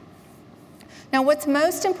 Now, what's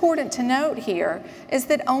most important to note here is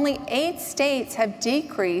that only 8 states have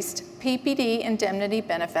decreased PPD indemnity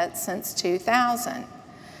benefits since 2000.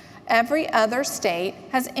 Every other state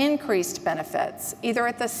has increased benefits, either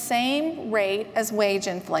at the same rate as wage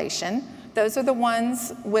inflation, those are the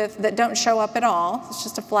ones that don't show up at all, it's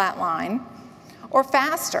just a flat line, or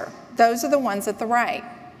faster, those are the ones at the right.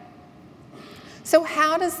 So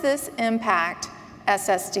how does this impact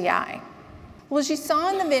SSDI? Well, as you saw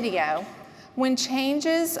in the video, when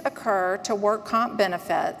changes occur to work comp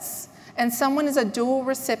benefits and someone is a dual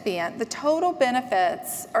recipient, the total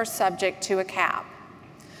benefits are subject to a cap.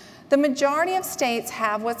 The majority of states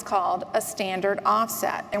have what's called a standard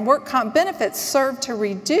offset, and work comp benefits serve to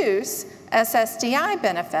reduce SSDI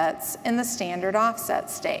benefits in the standard offset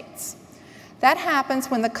states. That happens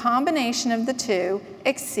when the combination of the two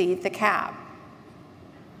exceed the cap.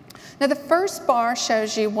 Now, the first bar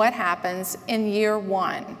shows you what happens in year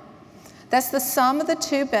 1. That's the sum of the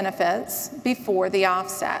two benefits before the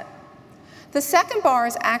offset. The second bar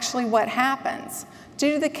is actually what happens.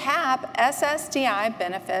 Due to the cap, SSDI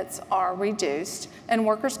benefits are reduced and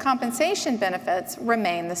workers' compensation benefits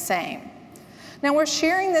remain the same. Now we're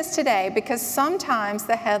sharing this today because sometimes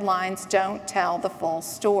the headlines don't tell the full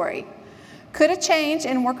story. Could a change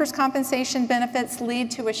in workers' compensation benefits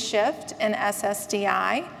lead to a shift in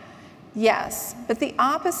SSDI? Yes, but the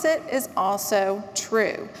opposite is also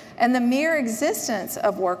true, and the mere existence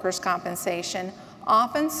of workers' compensation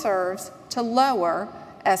often serves to lower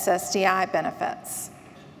SSDI benefits.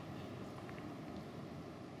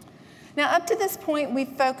 Now, up to this point, we've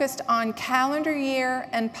focused on calendar year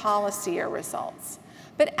and policy year results.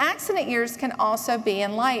 But accident years can also be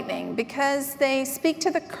enlightening because they speak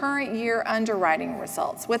to the current year underwriting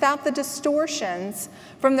results without the distortions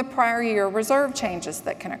from the prior year reserve changes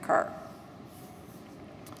that can occur.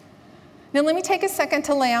 Now let me take a second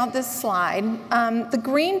to lay out this slide. The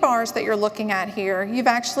green bars that you're looking at here, you've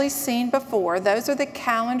actually seen before. Those are the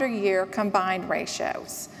calendar year combined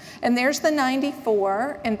ratios. And there's the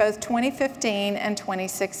 94 in both 2015 and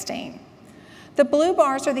 2016. The blue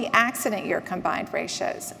bars are the accident year combined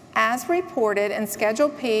ratios, as reported in Schedule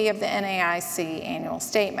P of the NAIC annual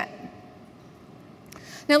statement.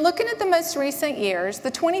 Now looking at the most recent years,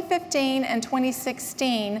 the 2015 and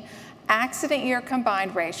 2016 accident year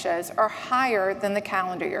combined ratios are higher than the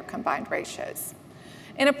calendar year combined ratios.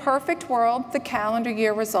 In a perfect world, the calendar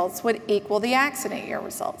year results would equal the accident year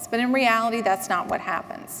results, but in reality, that's not what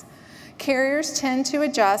happens. Carriers tend to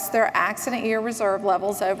adjust their accident year reserve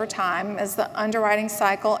levels over time as the underwriting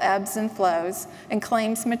cycle ebbs and flows and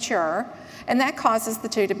claims mature, and that causes the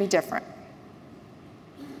two to be different.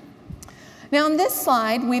 Now on this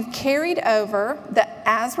slide, we've carried over the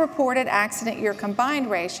as-reported accident year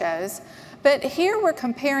combined ratios, but here we're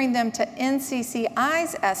comparing them to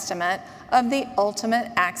NCCI's estimate of the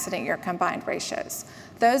ultimate accident year combined ratios.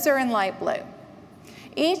 Those are in light blue.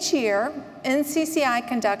 Each year, NCCI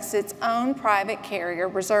conducts its own private carrier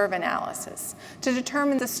reserve analysis to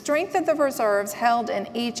determine the strength of the reserves held in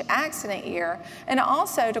each accident year and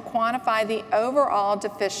also to quantify the overall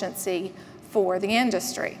deficiency for the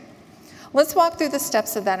industry. Let's walk through the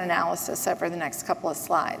steps of that analysis over the next couple of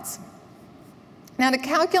slides. Now to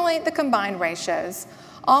calculate the combined ratios,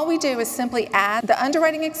 all we do is simply add the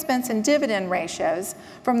underwriting expense and dividend ratios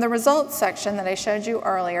from the results section that I showed you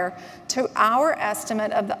earlier to our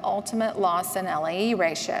estimate of the ultimate loss and LAE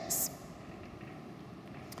ratios.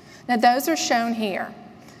 Now those are shown here.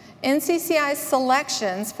 NCCI's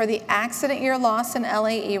selections for the accident year loss and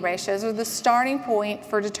LAE ratios are the starting point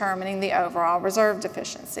for determining the overall reserve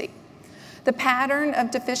deficiency. The pattern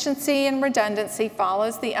of deficiency and redundancy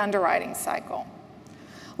follows the underwriting cycle.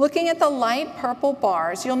 Looking at the light purple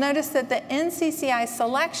bars, you'll notice that the NCCI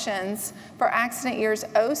selections for accident years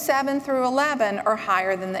 07 through 11 are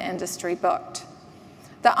higher than the industry booked.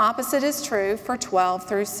 The opposite is true for 12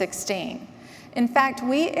 through 16. In fact,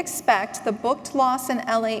 we expect the booked loss and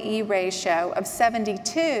LAE ratio of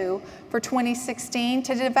 72 for 2016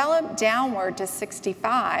 to develop downward to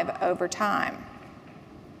 65 over time.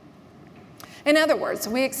 In other words,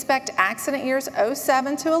 we expect accident years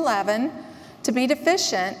 07 to 11 to be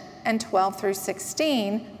deficient and 12 through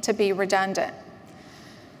 16 to be redundant.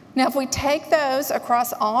 Now, if we take those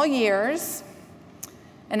across all years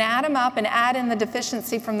and add them up and add in the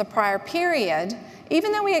deficiency from the prior period,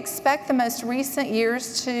 even though we expect the most recent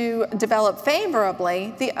years to develop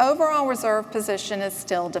favorably, the overall reserve position is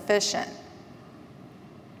still deficient.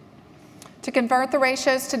 To convert the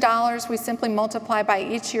ratios to dollars, we simply multiply by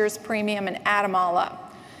each year's premium and add them all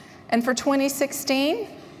up. And for 2016,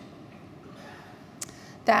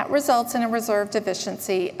 that results in a reserve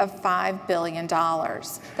deficiency of $5 billion.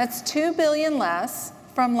 That's $2 billion less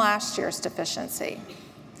from last year's deficiency.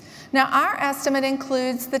 Now, our estimate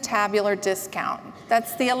includes the tabular discount.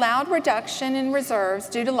 That's the allowed reduction in reserves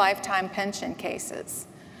due to lifetime pension cases.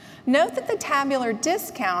 Note that the tabular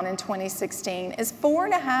discount in 2016 is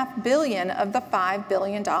 $4.5 billion of the $5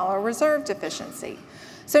 billion reserve deficiency.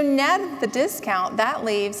 So net of the discount, that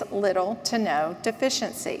leaves little to no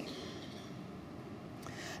deficiency.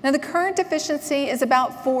 Now the current deficiency is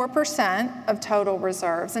about 4% of total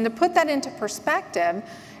reserves. And to put that into perspective,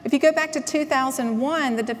 if you go back to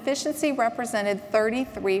 2001, the deficiency represented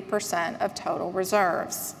 33% of total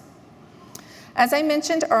reserves. As I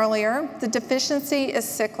mentioned earlier, the deficiency is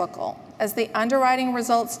cyclical. As the underwriting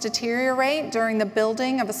results deteriorate during the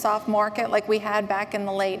building of a soft market like we had back in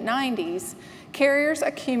the late 90s, carriers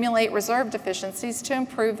accumulate reserve deficiencies to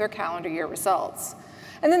improve their calendar year results.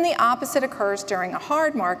 And then the opposite occurs during a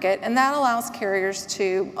hard market, and that allows carriers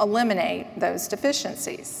to eliminate those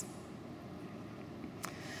deficiencies.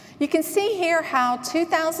 You can see here how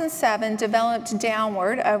 2007 developed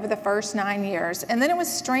downward over the first 9 years, and then it was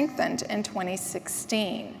strengthened in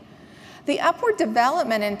 2016. The upward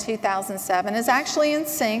development in 2007 is actually in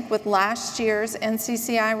sync with last year's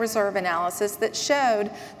NCCI reserve analysis that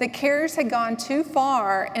showed that carriers had gone too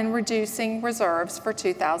far in reducing reserves for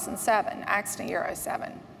 2007, accident year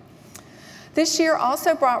 07. This year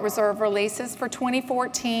also brought reserve releases for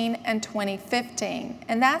 2014 and 2015,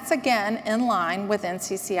 and that's again in line with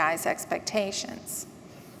NCCI's expectations.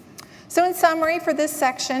 So in summary for this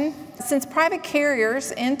section, since private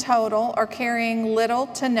carriers in total are carrying little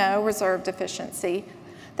to no reserve deficiency,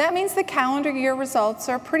 that means the calendar year results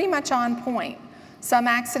are pretty much on point. Some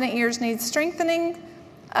accident years need strengthening,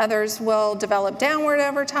 others will develop downward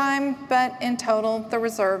over time, but in total the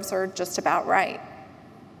reserves are just about right.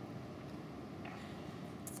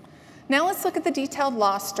 Now let's look at the detailed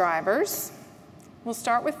loss drivers. We'll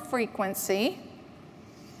start with frequency.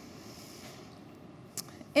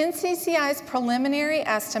 NCCI's preliminary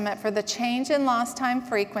estimate for the change in lost time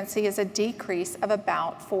frequency is a decrease of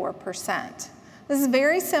about 4%. This is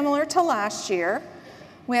very similar to last year.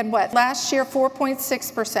 We had last year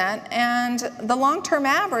 4.6%, and the long-term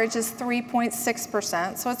average is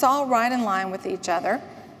 3.6%, so it's all right in line with each other.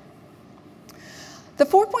 The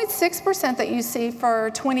 4.6% that you see for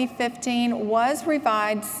 2015 was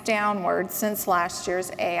revised downward since last year's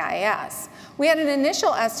AIS. We had an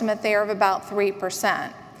initial estimate there of about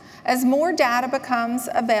 3%. As more data becomes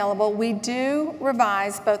available, we do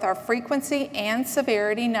revise both our frequency and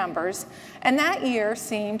severity numbers, and that year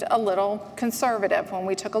seemed a little conservative when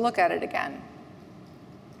we took a look at it again.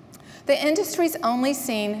 The industry's only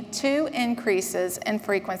seen 2 increases in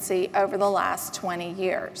frequency over the last 20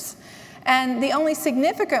 years. And the only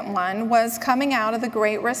significant one was coming out of the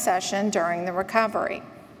Great Recession during the recovery.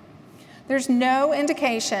 There's no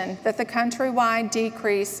indication that the countrywide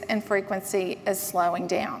decrease in frequency is slowing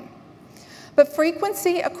down. But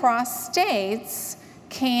frequency across states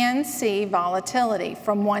can see volatility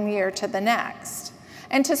from one year to the next.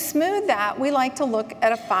 And to smooth that, we like to look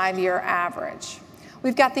at a 5-year average.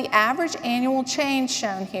 We've got the average annual change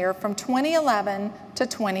shown here from 2011 to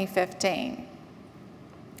 2015.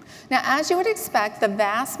 Now, as you would expect, the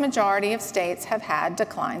vast majority of states have had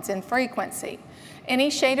declines in frequency. Any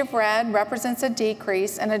shade of red represents a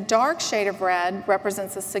decrease, and a dark shade of red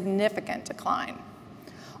represents a significant decline.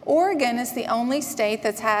 Oregon is the only state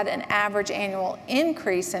that's had an average annual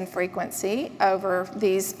increase in frequency over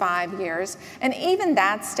these 5 years, and even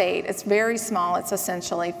that state is very small, it's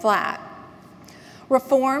essentially flat.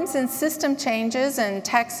 Reforms and system changes in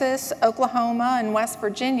Texas, Oklahoma, and West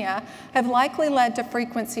Virginia have likely led to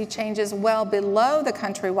frequency changes well below the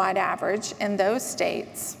countrywide average in those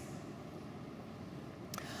states.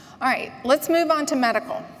 All right, let's move on to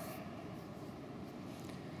medical.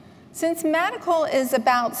 Since medical is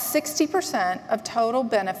about 60% of total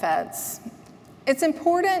benefits, it's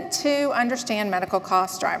important to understand medical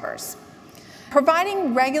cost drivers.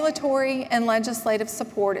 Providing regulatory and legislative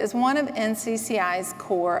support is one of NCCI's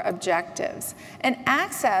core objectives, and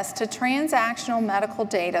access to transactional medical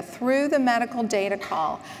data through the medical data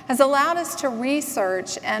call has allowed us to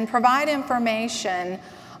research and provide information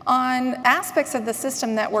on aspects of the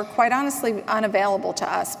system that were quite honestly unavailable to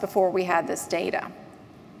us before we had this data.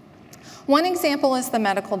 One example is the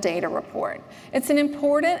medical data report. It's an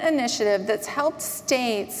important initiative that's helped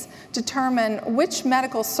states determine which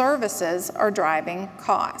medical services are driving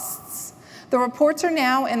costs. The reports are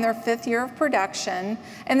now in their 5th year of production,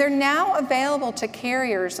 and they're now available to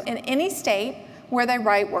carriers in any state where they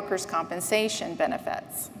write workers' compensation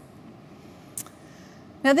benefits.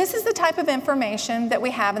 Now, this is the type of information that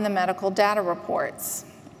we have in the medical data reports.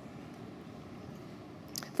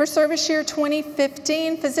 For service year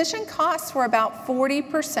 2015, physician costs were about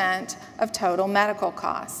 40% of total medical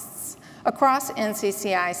costs across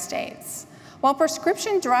NCCI states, while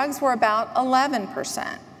prescription drugs were about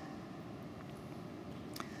 11%.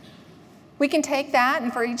 We can take that,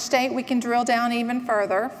 and for each state, we can drill down even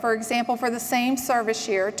further. For example, for the same service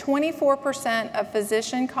year, 24% of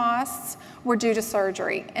physician costs were due to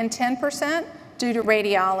surgery, and 10% due to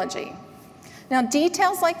radiology. Now,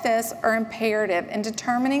 details like this are imperative in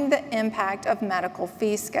determining the impact of medical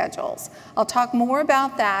fee schedules. I'll talk more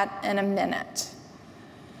about that in a minute.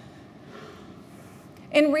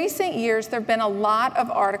 In recent years, there have been a lot of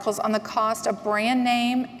articles on the cost of brand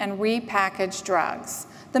name and repackaged drugs.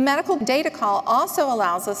 The medical data call also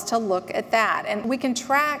allows us to look at that, and we can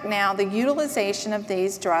track now the utilization of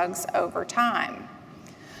these drugs over time.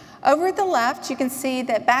 Over at the left, you can see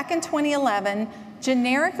that back in 2011,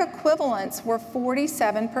 generic equivalents were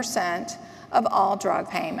 47% of all drug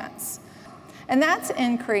payments. and that's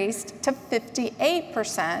increased to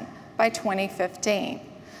 58% by 2015.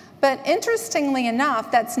 But interestingly enough,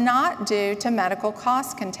 that's not due to medical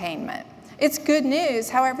cost containment. It's good news,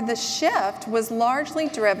 however, the shift was largely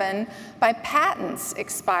driven by patents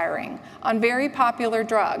expiring on very popular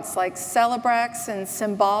drugs like Celebrex and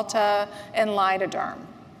Cymbalta and Lidoderm.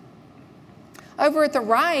 Over at the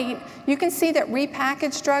right, you can see that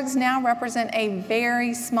repackaged drugs now represent a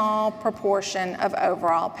very small proportion of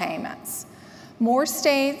overall payments. More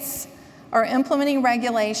states are implementing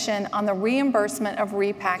regulation on the reimbursement of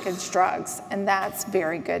repackaged drugs, and that's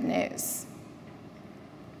very good news.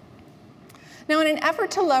 Now, in an effort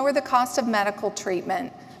to lower the cost of medical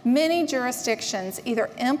treatment, many jurisdictions either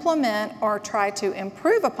implement or try to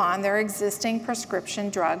improve upon their existing prescription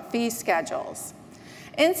drug fee schedules.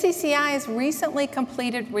 NCCI has recently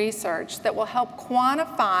completed research that will help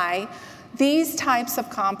quantify these types of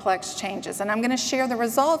complex changes, and I'm going to share the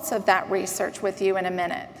results of that research with you in a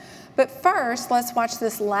minute. But first, let's watch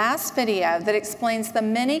this last video that explains the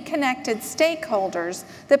many connected stakeholders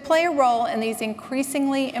that play a role in these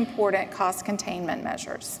increasingly important cost containment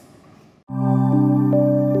measures.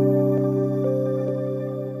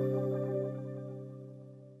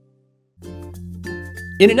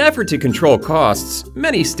 In an effort to control costs,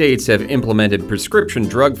 many states have implemented prescription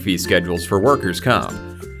drug fee schedules for workers' comp.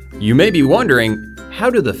 You may be wondering, how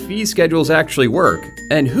do the fee schedules actually work,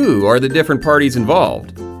 and who are the different parties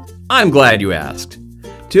involved? I'm glad you asked.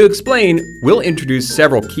 To explain, we'll introduce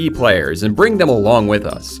several key players and bring them along with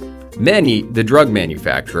us. Manny, the drug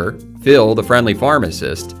manufacturer, Phil, the friendly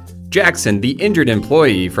pharmacist, Jackson, the injured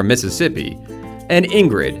employee from Mississippi, and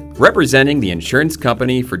Ingrid, representing the insurance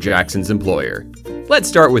company for Jackson's employer. Let's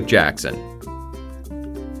start with Jackson.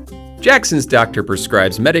 Jackson's doctor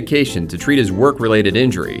prescribes medication to treat his work-related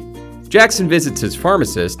injury. Jackson visits his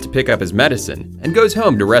pharmacist to pick up his medicine and goes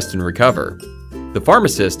home to rest and recover. The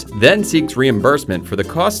pharmacist then seeks reimbursement for the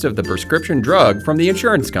cost of the prescription drug from the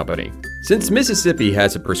insurance company. Since Mississippi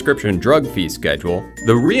has a prescription drug fee schedule,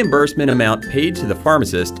 the reimbursement amount paid to the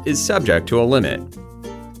pharmacist is subject to a limit.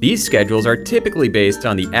 These schedules are typically based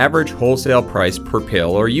on the average wholesale price per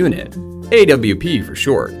pill or unit, AWP for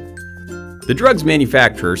short. The drug's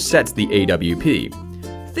manufacturer sets the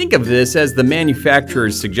AWP. Think of this as the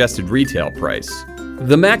manufacturer's suggested retail price.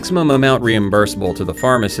 The maximum amount reimbursable to the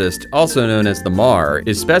pharmacist, also known as the MAR,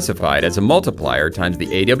 is specified as a multiplier times the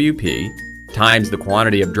AWP times the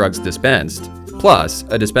quantity of drugs dispensed, plus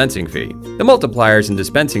a dispensing fee. The multipliers and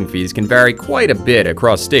dispensing fees can vary quite a bit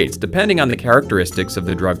across states depending on the characteristics of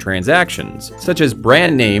the drug transactions, such as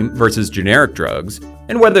brand name versus generic drugs,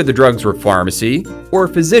 and whether the drugs were pharmacy or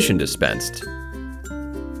physician dispensed.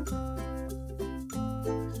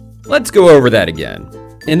 Let's go over that again.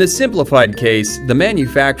 In the simplified case, the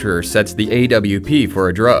manufacturer sets the AWP for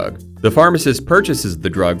a drug. The pharmacist purchases the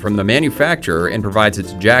drug from the manufacturer and provides it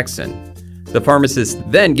to Jackson. The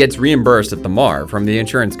pharmacist then gets reimbursed at the MAR from the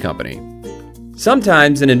insurance company.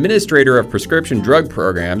 Sometimes an administrator of prescription drug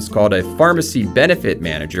programs called a pharmacy benefit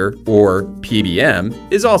manager, or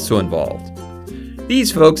PBM, is also involved.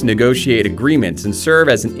 These folks negotiate agreements and serve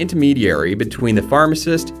as an intermediary between the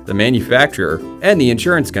pharmacist, the manufacturer, and the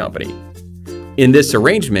insurance company. In this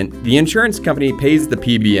arrangement, the insurance company pays the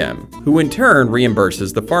PBM, who in turn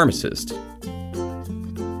reimburses the pharmacist.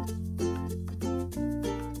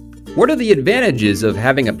 What are the advantages of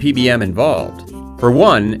having a PBM involved? For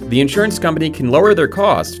one, the insurance company can lower their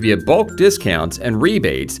costs via bulk discounts and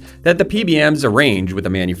rebates that the PBMs arrange with the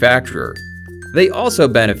manufacturer. They also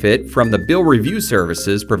benefit from the bill review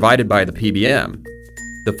services provided by the PBM.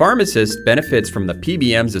 The pharmacist benefits from the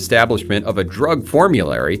PBM's establishment of a drug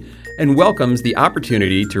formulary and welcomes the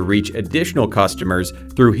opportunity to reach additional customers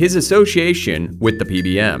through his association with the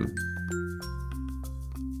PBM.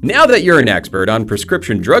 Now that you're an expert on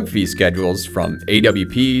prescription drug fee schedules from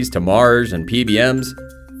AWPs to MARs and PBMs,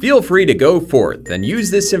 feel free to go forth and use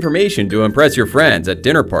this information to impress your friends at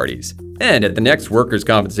dinner parties and at the next workers'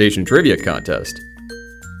 compensation trivia contest.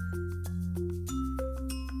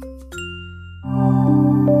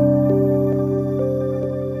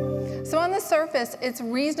 So on the surface, it's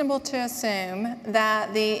reasonable to assume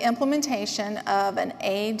that the implementation of an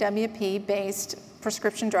AWP-based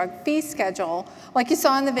prescription drug fee schedule, like you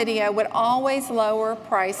saw in the video, would always lower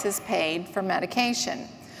prices paid for medication.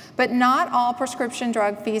 But not all prescription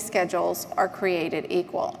drug fee schedules are created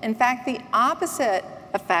equal. In fact, the opposite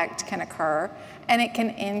effect can occur, and it can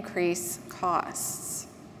increase costs.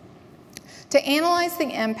 To analyze the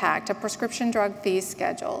impact of prescription drug fee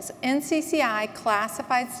schedules, NCCI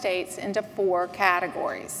classified states into 4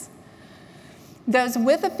 categories. Those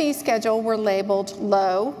with a fee schedule were labeled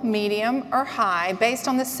low, medium, or high based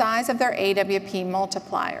on the size of their AWP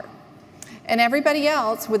multiplier. And everybody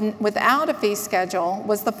else without a fee schedule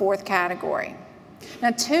was the fourth category.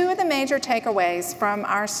 Now, two of the major takeaways from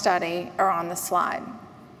our study are on the slide.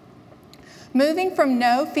 Moving from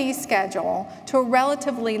no fee schedule to a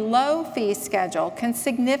relatively low fee schedule can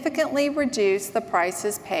significantly reduce the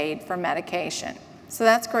prices paid for medication. So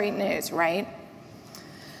that's great news, right?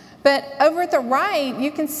 But over at the right,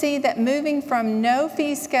 you can see that moving from no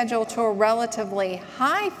fee schedule to a relatively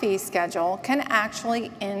high fee schedule can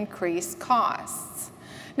actually increase costs.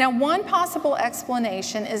 Now, one possible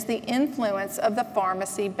explanation is the influence of the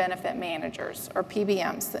pharmacy benefit managers, or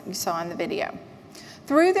PBMs, that you saw in the video.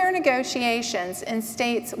 Through their negotiations in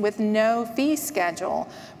states with no fee schedule,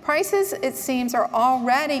 prices, it seems, are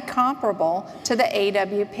already comparable to the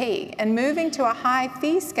AWP, and moving to a high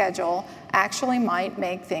fee schedule actually might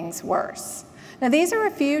make things worse. Now, these are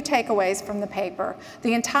a few takeaways from the paper.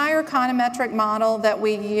 The entire econometric model that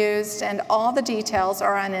we used and all the details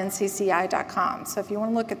are on NCCI.com, so if you want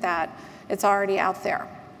to look at that, it's already out there.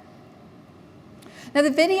 Now, the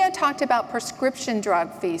video talked about prescription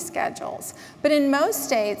drug fee schedules, but in most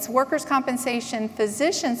states, workers' compensation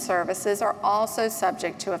physician services are also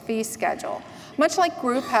subject to a fee schedule, much like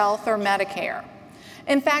group health or Medicare.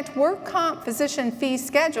 In fact, work comp physician fee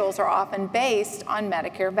schedules are often based on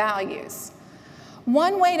Medicare values.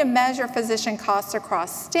 One way to measure physician costs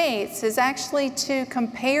across states is actually to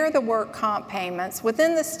compare the work comp payments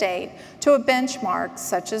within the state to a benchmark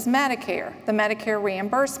such as Medicare, the Medicare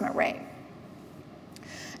reimbursement rate.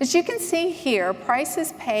 As you can see here,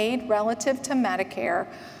 prices paid relative to Medicare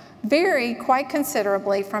vary quite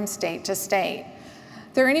considerably from state to state.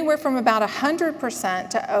 They're anywhere from about 100%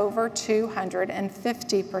 to over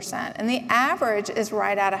 250%, and the average is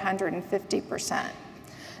right at 150%.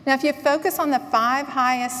 Now, if you focus on the 5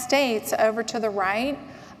 highest states over to the right,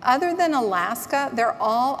 other than Alaska, they're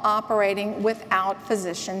all operating without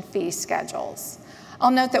physician fee schedules. I'll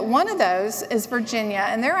note that one of those is Virginia,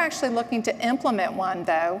 and they're actually looking to implement one,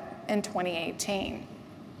 though, in 2018.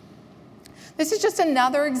 This is just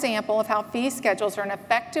another example of how fee schedules are an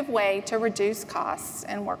effective way to reduce costs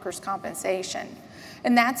in workers' compensation.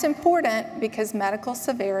 And that's important because medical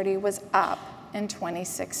severity was up in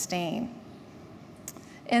 2016.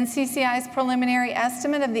 NCCI's preliminary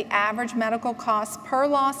estimate of the average medical costs per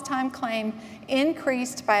lost time claim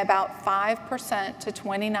increased by about 5% to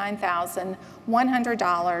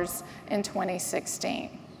 $29,100 in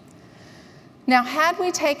 2016. Now, had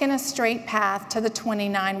we taken a straight path to the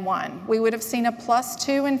 29.1, we would have seen a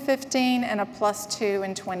 +2 in 15 and a +2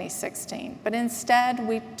 in 2016. But instead,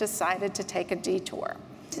 we decided to take a detour.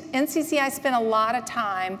 NCCI spent a lot of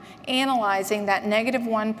time analyzing that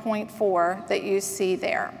 -1.4 that you see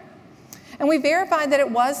there. And we verified that it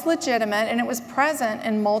was legitimate and it was present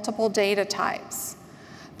in multiple data types.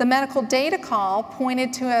 The medical data call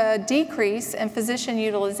pointed to a decrease in physician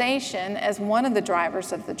utilization as one of the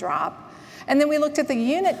drivers of the drop. And then we looked at the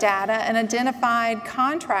unit data and identified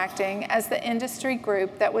contracting as the industry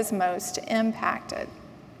group that was most impacted.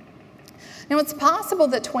 Now, it's possible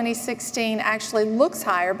that 2016 actually looks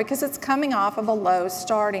higher because it's coming off of a low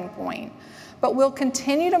starting point. But we'll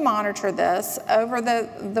continue to monitor this over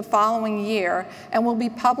the following year, and we'll be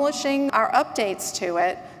publishing our updates to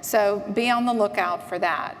it, so be on the lookout for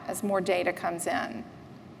that as more data comes in.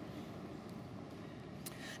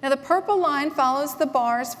 Now, the purple line follows the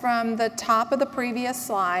bars from the top of the previous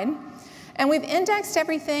slide, and we've indexed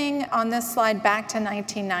everything on this slide back to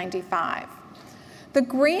 1995. The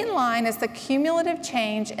green line is the cumulative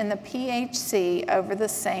change in the PHC over the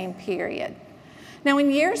same period. Now, in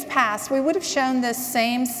years past, we would have shown this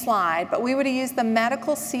same slide, but we would have used the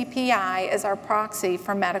medical CPI as our proxy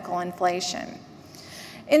for medical inflation.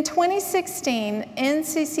 In 2016,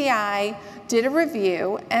 NCCI did a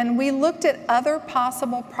review, and we looked at other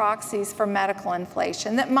possible proxies for medical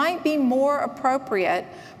inflation that might be more appropriate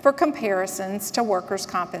for comparisons to workers'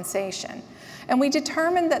 compensation. And we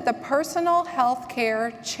determined that the Personal Health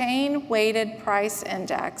Care Chain Weighted Price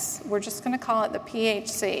Index, we're just going to call it the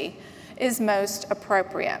PHC, is most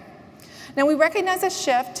appropriate. Now, we recognize a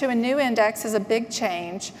shift to a new index is a big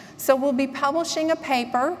change, so we'll be publishing a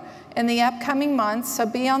paper in the upcoming months, so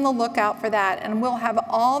be on the lookout for that, and we'll have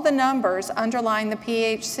all the numbers underlying the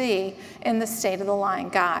PHC in the State of the Line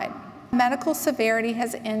Guide. Medical severity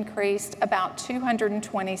has increased about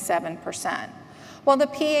 227%, while the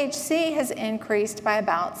PHC has increased by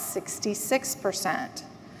about 66%.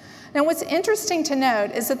 Now, what's interesting to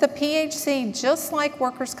note is that the PHC, just like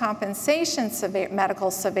workers' compensation medical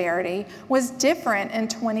severity, was different in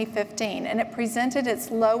 2015, and it presented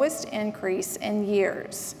its lowest increase in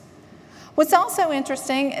years. What's also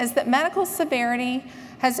interesting is that medical severity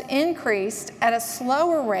has increased at a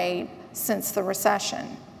slower rate since the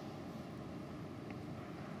recession.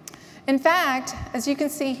 In fact, as you can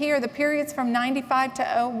see here, the periods from 95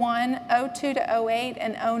 to 01, 02 to 08,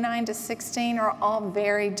 and 09 to 16 are all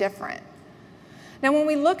very different. Now, when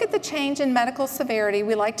we look at the change in medical severity,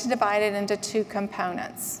 we like to divide it into two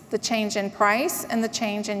components, the change in price and the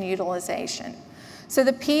change in utilization. So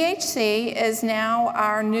the PHC is now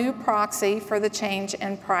our new proxy for the change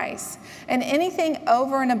in price. And anything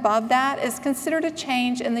over and above that is considered a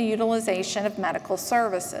change in the utilization of medical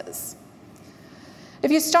services. If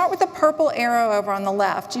you start with the purple arrow over on the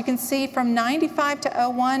left, you can see from 95 to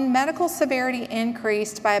 01, medical severity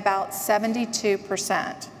increased by about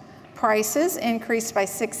 72%. Prices increased by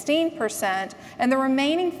 16%, and the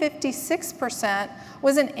remaining 56%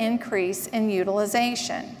 was an increase in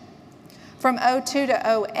utilization. From 02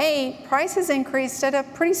 to 08, prices increased at a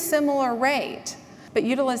pretty similar rate, but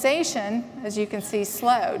utilization, as you can see,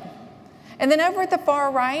 slowed. And then over at the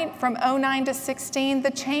far right, from 09 to 16, the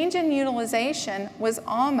change in utilization was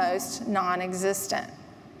almost non-existent.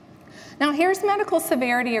 Now here's medical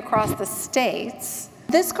severity across the states.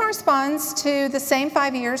 This corresponds to the same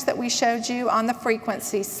 5 years that we showed you on the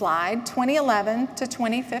frequency slide, 2011 to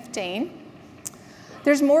 2015.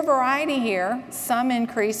 There's more variety here, some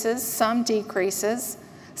increases, some decreases.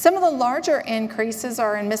 Some of the larger increases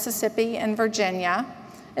are in Mississippi and Virginia.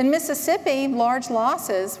 In Mississippi, large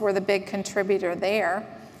losses were the big contributor there.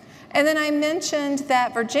 And then I mentioned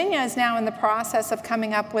that Virginia is now in the process of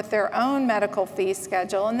coming up with their own medical fee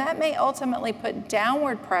schedule, and that may ultimately put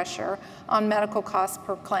downward pressure on medical costs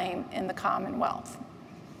per claim in the Commonwealth.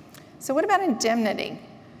 So what about indemnity?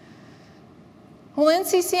 Well,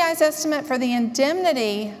 NCCI's estimate for the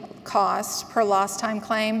indemnity cost per lost time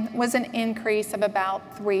claim was an increase of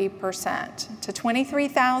about 3% to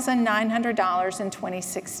 $23,900 in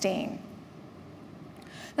 2016.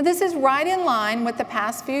 Now, this is right in line with the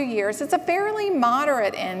past few years. It's a fairly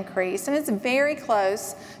moderate increase, and it's very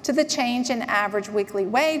close to the change in average weekly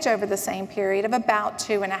wage over the same period of about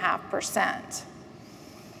 2.5%.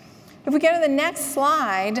 If we go to the next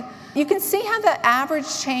slide, you can see how the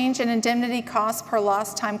average change in indemnity cost per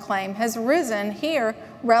lost time claim has risen here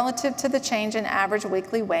relative to the change in average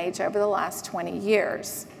weekly wage over the last 20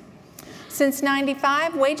 years. Since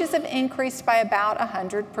 '95, wages have increased by about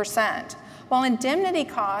 100%, while indemnity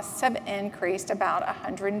costs have increased about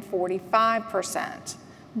 145%.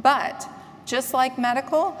 But just like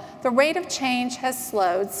medical, the rate of change has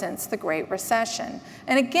slowed since the Great Recession.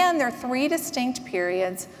 And again, there are three distinct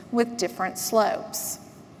periods with different slopes.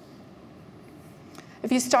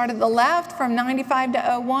 If you start at the left, from 95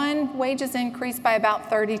 to 01, wages increased by about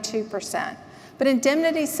 32%. But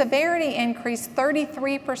indemnity severity increased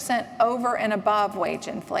 33% over and above wage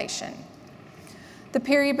inflation. The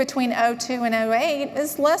period between 02 and 08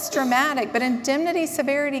 is less dramatic, but indemnity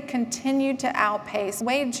severity continued to outpace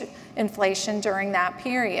wage inflation during that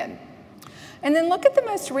period. And then look at the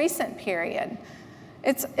most recent period.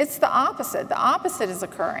 It's the opposite. The opposite is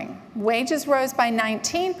occurring. Wages rose by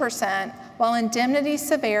 19%, while indemnity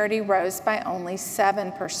severity rose by only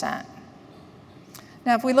 7%.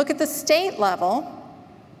 Now, if we look at the state level,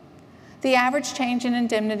 the average change in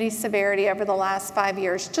indemnity severity over the last 5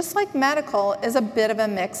 years, just like medical, is a bit of a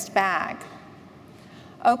mixed bag.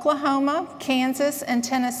 Oklahoma, Kansas, and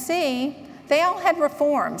Tennessee, they all had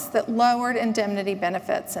reforms that lowered indemnity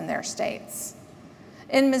benefits in their states.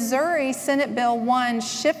 In Missouri, Senate Bill 1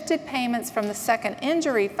 shifted payments from the Second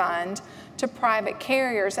Injury Fund to private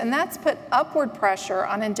carriers, and that's put upward pressure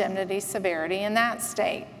on indemnity severity in that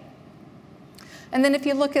state. And then if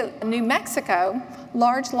you look at New Mexico,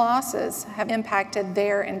 large losses have impacted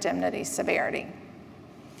their indemnity severity.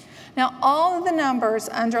 Now, all of the numbers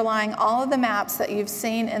underlying all of the maps that you've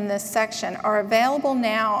seen in this section are available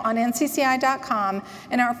now on ncci.com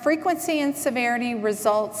in our frequency and severity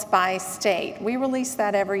results by state. We release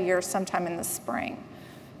that every year sometime in the spring.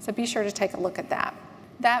 So be sure to take a look at that.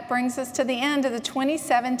 That brings us to the end of the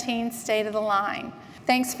 2017 State of the Line.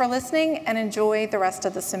 Thanks for listening and enjoy the rest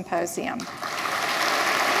of the symposium.